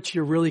 well, Rich,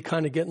 you're really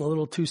kind of getting a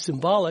little too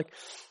symbolic.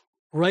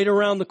 Right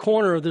around the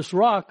corner of this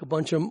rock, a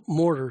bunch of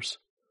mortars.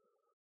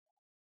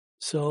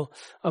 So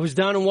I was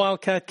down in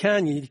Wildcat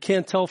Canyon. You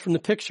can't tell from the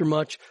picture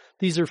much.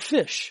 These are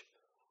fish.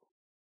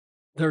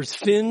 There's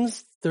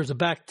fins. There's a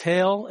back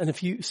tail, and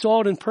if you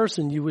saw it in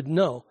person, you would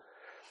know.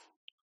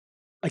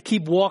 I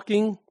keep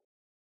walking,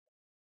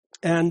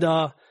 and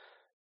the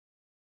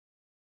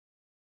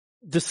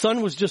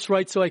sun was just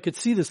right so I could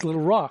see this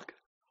little rock.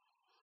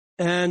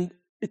 And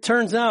it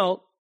turns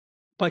out,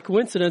 by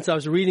coincidence, I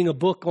was reading a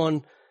book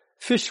on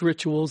fish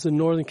rituals in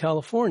Northern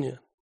California.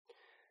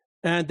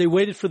 And they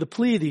waited for the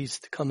Pleiades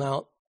to come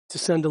out to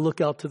send a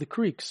lookout to the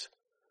creeks,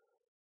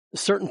 a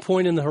certain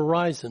point in the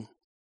horizon.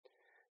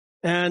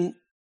 And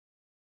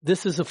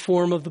this is a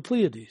form of the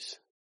Pleiades.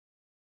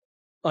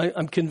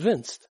 I'm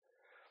convinced.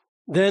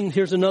 Then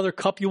here's another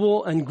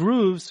cupule and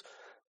grooves.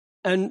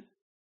 And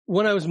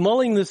when I was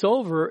mulling this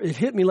over, it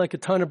hit me like a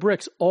ton of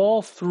bricks.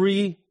 All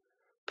 3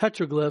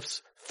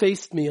 petroglyphs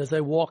faced me as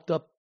I walked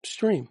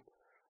upstream.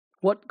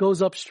 What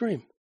goes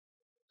upstream?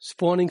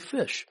 Spawning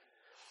fish.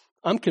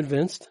 I'm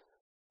convinced.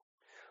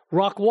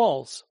 Rock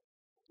walls.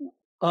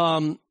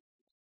 Round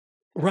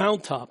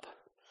Top.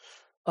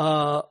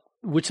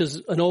 Which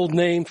is an old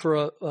name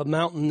for a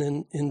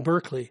mountain in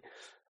Berkeley.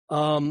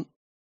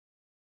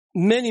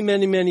 Many,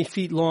 many, many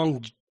feet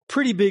long,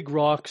 pretty big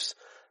rocks,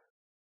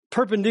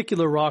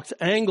 perpendicular rocks,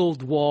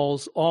 angled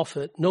walls off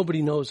it.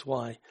 Nobody knows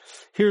why.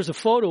 Here's a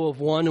photo of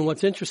one, and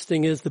what's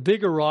interesting is the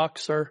bigger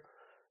rocks are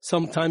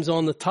sometimes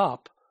on the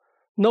top.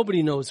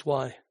 Nobody knows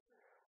why.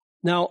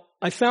 Now,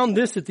 I found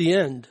this at the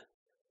end.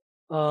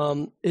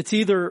 It's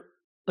either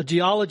a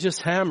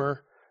geologist's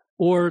hammer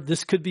or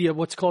this could be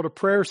what's called a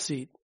prayer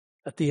seat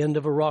at the end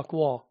of a rock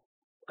wall.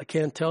 I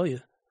can't tell you.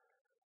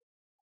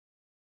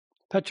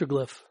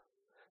 Petroglyph.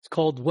 It's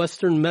called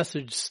Western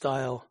Message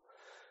Style.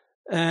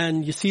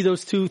 And you see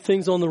those 2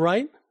 things on the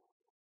right?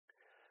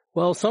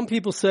 Well, some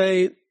people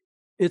say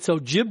it's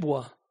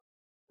Ojibwa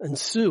and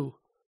Sioux.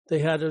 They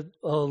had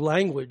a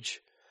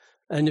language.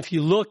 And if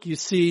you look, you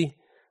see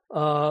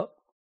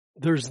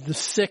there's the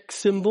sick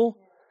symbol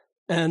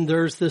and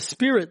there's the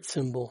spirit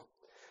symbol.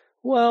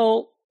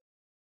 Well,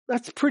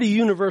 that's pretty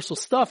universal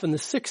stuff, and the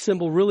 6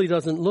 symbol really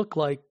doesn't look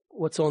like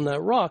what's on that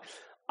rock.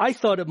 I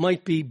thought it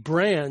might be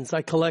brands.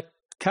 I collect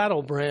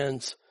cattle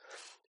brands.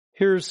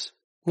 Here's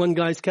one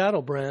guy's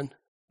cattle brand,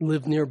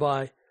 lived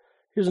nearby.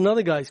 Here's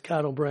another guy's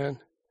cattle brand.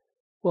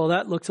 Well,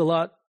 that looks a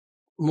lot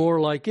more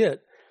like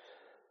it.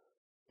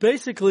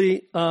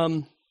 Basically,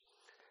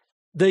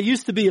 there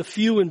used to be a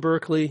few in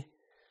Berkeley.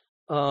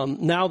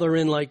 Now they're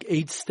in like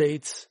 8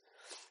 states.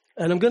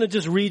 And I'm going to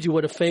just read you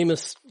what a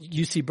famous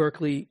UC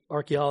Berkeley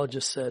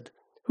archaeologist said.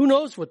 Who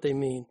knows what they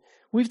mean?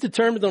 We've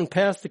determined on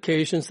past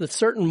occasions that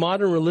certain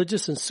modern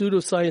religious and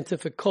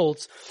pseudoscientific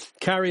cults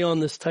carry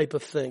on this type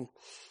of thing.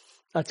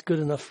 That's good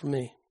enough for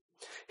me.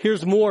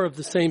 Here's more of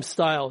the same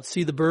style.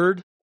 See the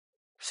bird?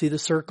 See the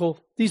circle?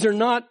 These are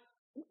not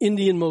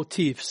Indian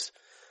motifs.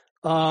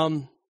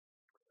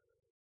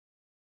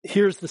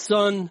 Here's the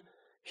sun.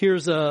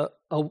 Here's a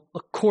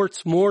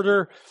quartz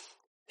mortar.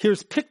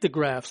 Here's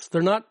pictographs.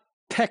 They're not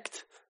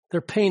pecked. They're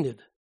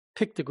painted.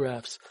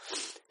 Pictographs.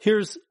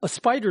 Here's a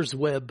spider's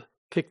web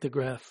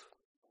pictograph.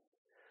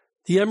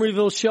 The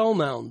Emeryville Shell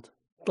Mound,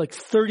 like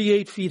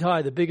 38 feet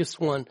high, the biggest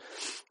one.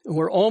 And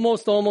we're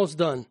almost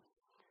done.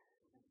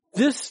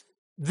 This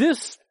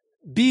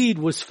bead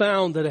was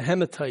found at a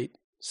hematite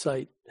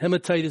site.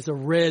 Hematite is a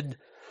red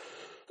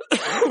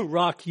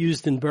rock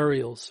used in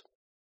burials.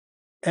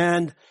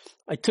 And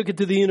I took it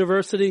to the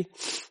university,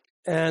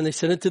 and they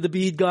sent it to the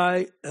bead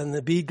guy, and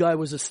the bead guy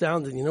was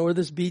astounded. You know where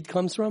this bead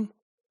comes from?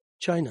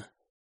 China.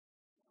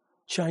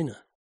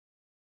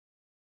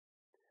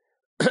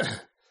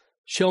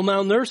 Shell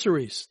mound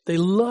nurseries. They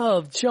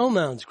loved shell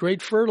mounds.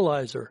 Great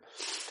fertilizer.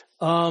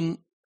 All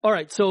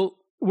right, so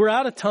we're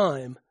out of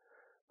time.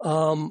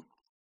 God,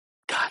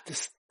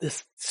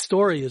 this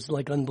story is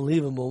like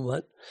unbelievable,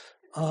 but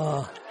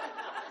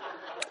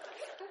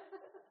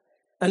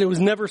and it was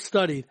never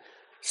studied.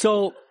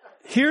 So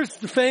here's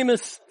the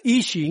famous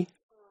Ishi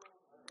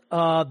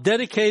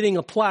dedicating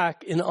a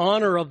plaque in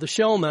honor of the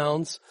shell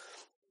mounds.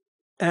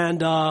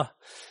 And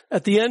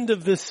at the end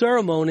of this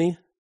ceremony,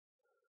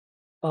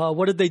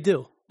 what did they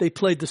do? They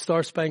played the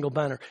Star Spangled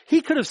Banner.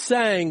 He could have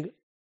sang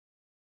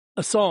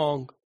a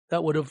song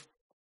that would have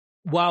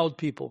wowed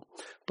people,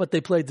 but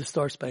they played the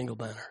Star Spangled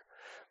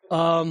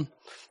Banner.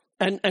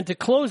 And to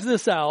close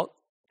this out,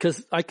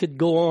 because I could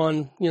go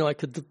on, I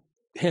could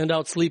hand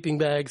out sleeping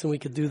bags, and we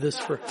could do this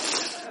for,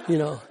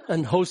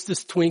 and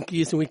Hostess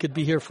Twinkies, and we could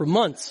be here for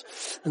months,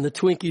 and the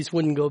Twinkies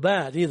wouldn't go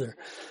bad either.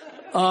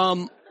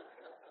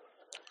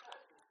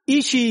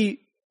 Ishi,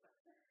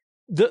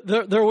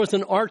 there was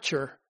an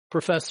archer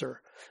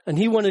professor, and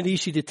he wanted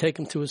Ishi to take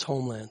him to his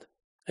homeland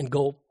and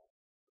go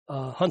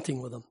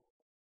hunting with him.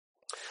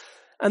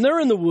 And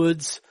they're in the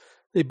woods.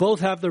 They both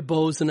have their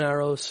bows and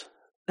arrows.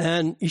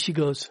 And Ishi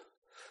goes,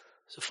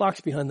 "There's a fox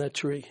behind that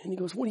tree." And he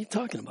goes, "What are you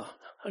talking about?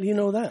 How do you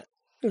know that?"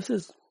 He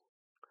says,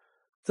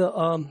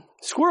 "The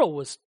squirrel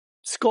was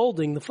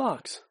scolding the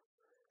fox.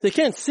 They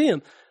can't see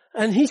him."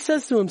 And he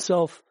says to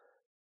himself,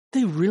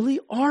 they really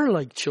are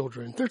like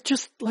children. They're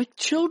just like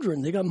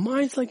children. They got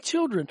minds like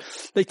children.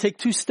 They take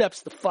 2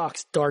 steps, the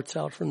fox darts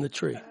out from the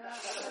tree.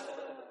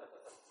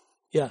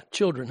 Yeah,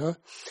 children,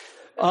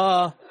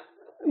 huh?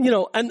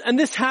 And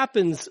this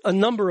happens a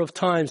number of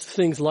times,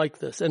 things like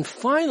this. And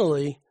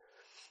finally,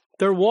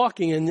 they're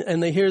walking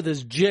and they hear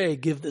this jay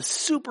give this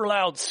super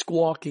loud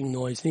squawking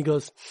noise. And he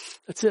goes,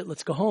 "That's it,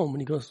 let's go home."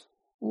 And he goes,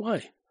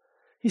 "Why?"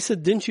 He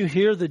said, "Didn't you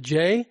hear the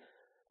jay?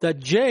 That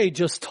jay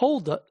just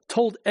told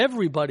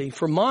everybody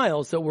for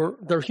miles that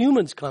there are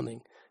humans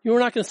coming. You were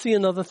not going to see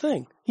another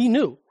thing." He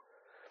knew.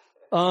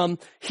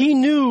 He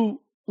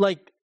knew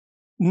like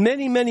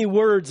many, many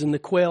words in the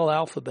quail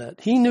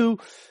alphabet. He knew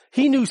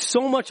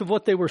so much of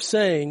what they were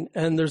saying.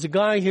 And there's a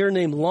guy here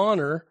named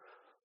Lahner.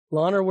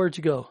 Lahner, where'd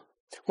you go?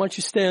 Why don't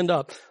you stand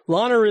up?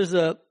 Lahner is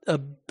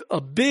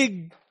a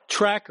big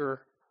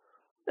tracker,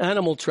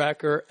 animal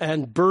tracker,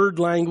 and bird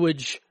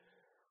language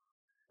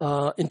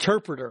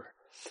interpreter.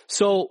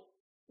 So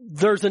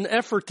there's an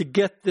effort to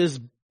get this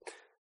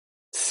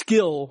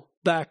skill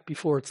back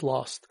before it's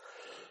lost.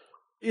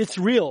 It's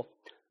real.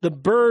 The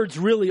birds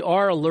really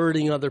are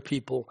alerting other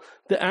people.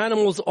 The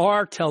animals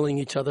are telling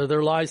each other.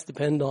 Their lives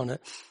depend on it.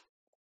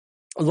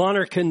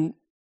 Lahner can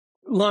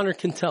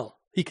tell.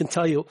 He can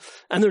tell you.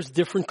 And there's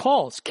different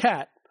calls.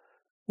 Cat,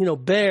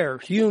 bear,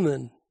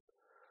 human,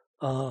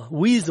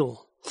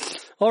 weasel.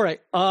 All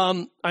right.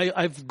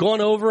 I've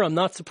gone over. I'm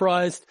not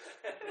surprised.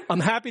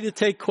 I'm happy to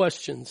take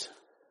questions.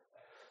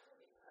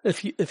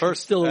 If you're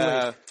still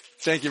awake.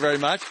 Thank you very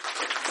much.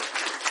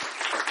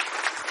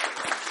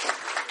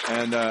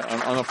 And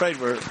I'm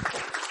afraid we're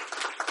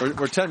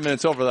 10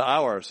 minutes over the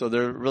hour, so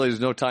there really is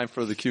no time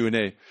for the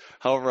Q&A.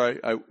 However,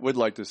 I would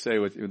like to say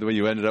with the way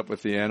you ended up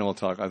with the animal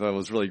talk, I thought it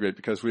was really great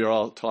because we are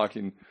all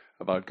talking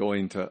about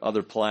going to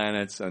other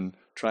planets and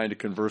trying to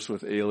converse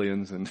with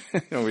aliens, and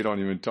we don't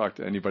even talk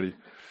to anybody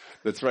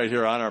that's right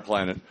here on our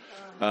planet.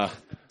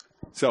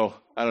 So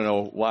I don't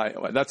know why.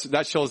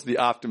 That shows the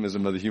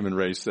optimism of the human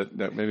race that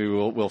maybe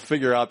we'll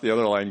figure out the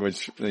other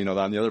language,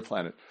 on the other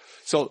planet.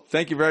 So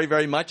thank you very,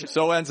 very much.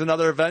 So ends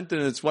another event in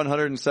its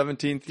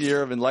 117th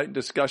year of enlightened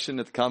discussion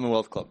at the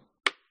Commonwealth Club.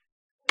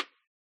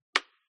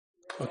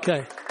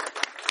 Okay.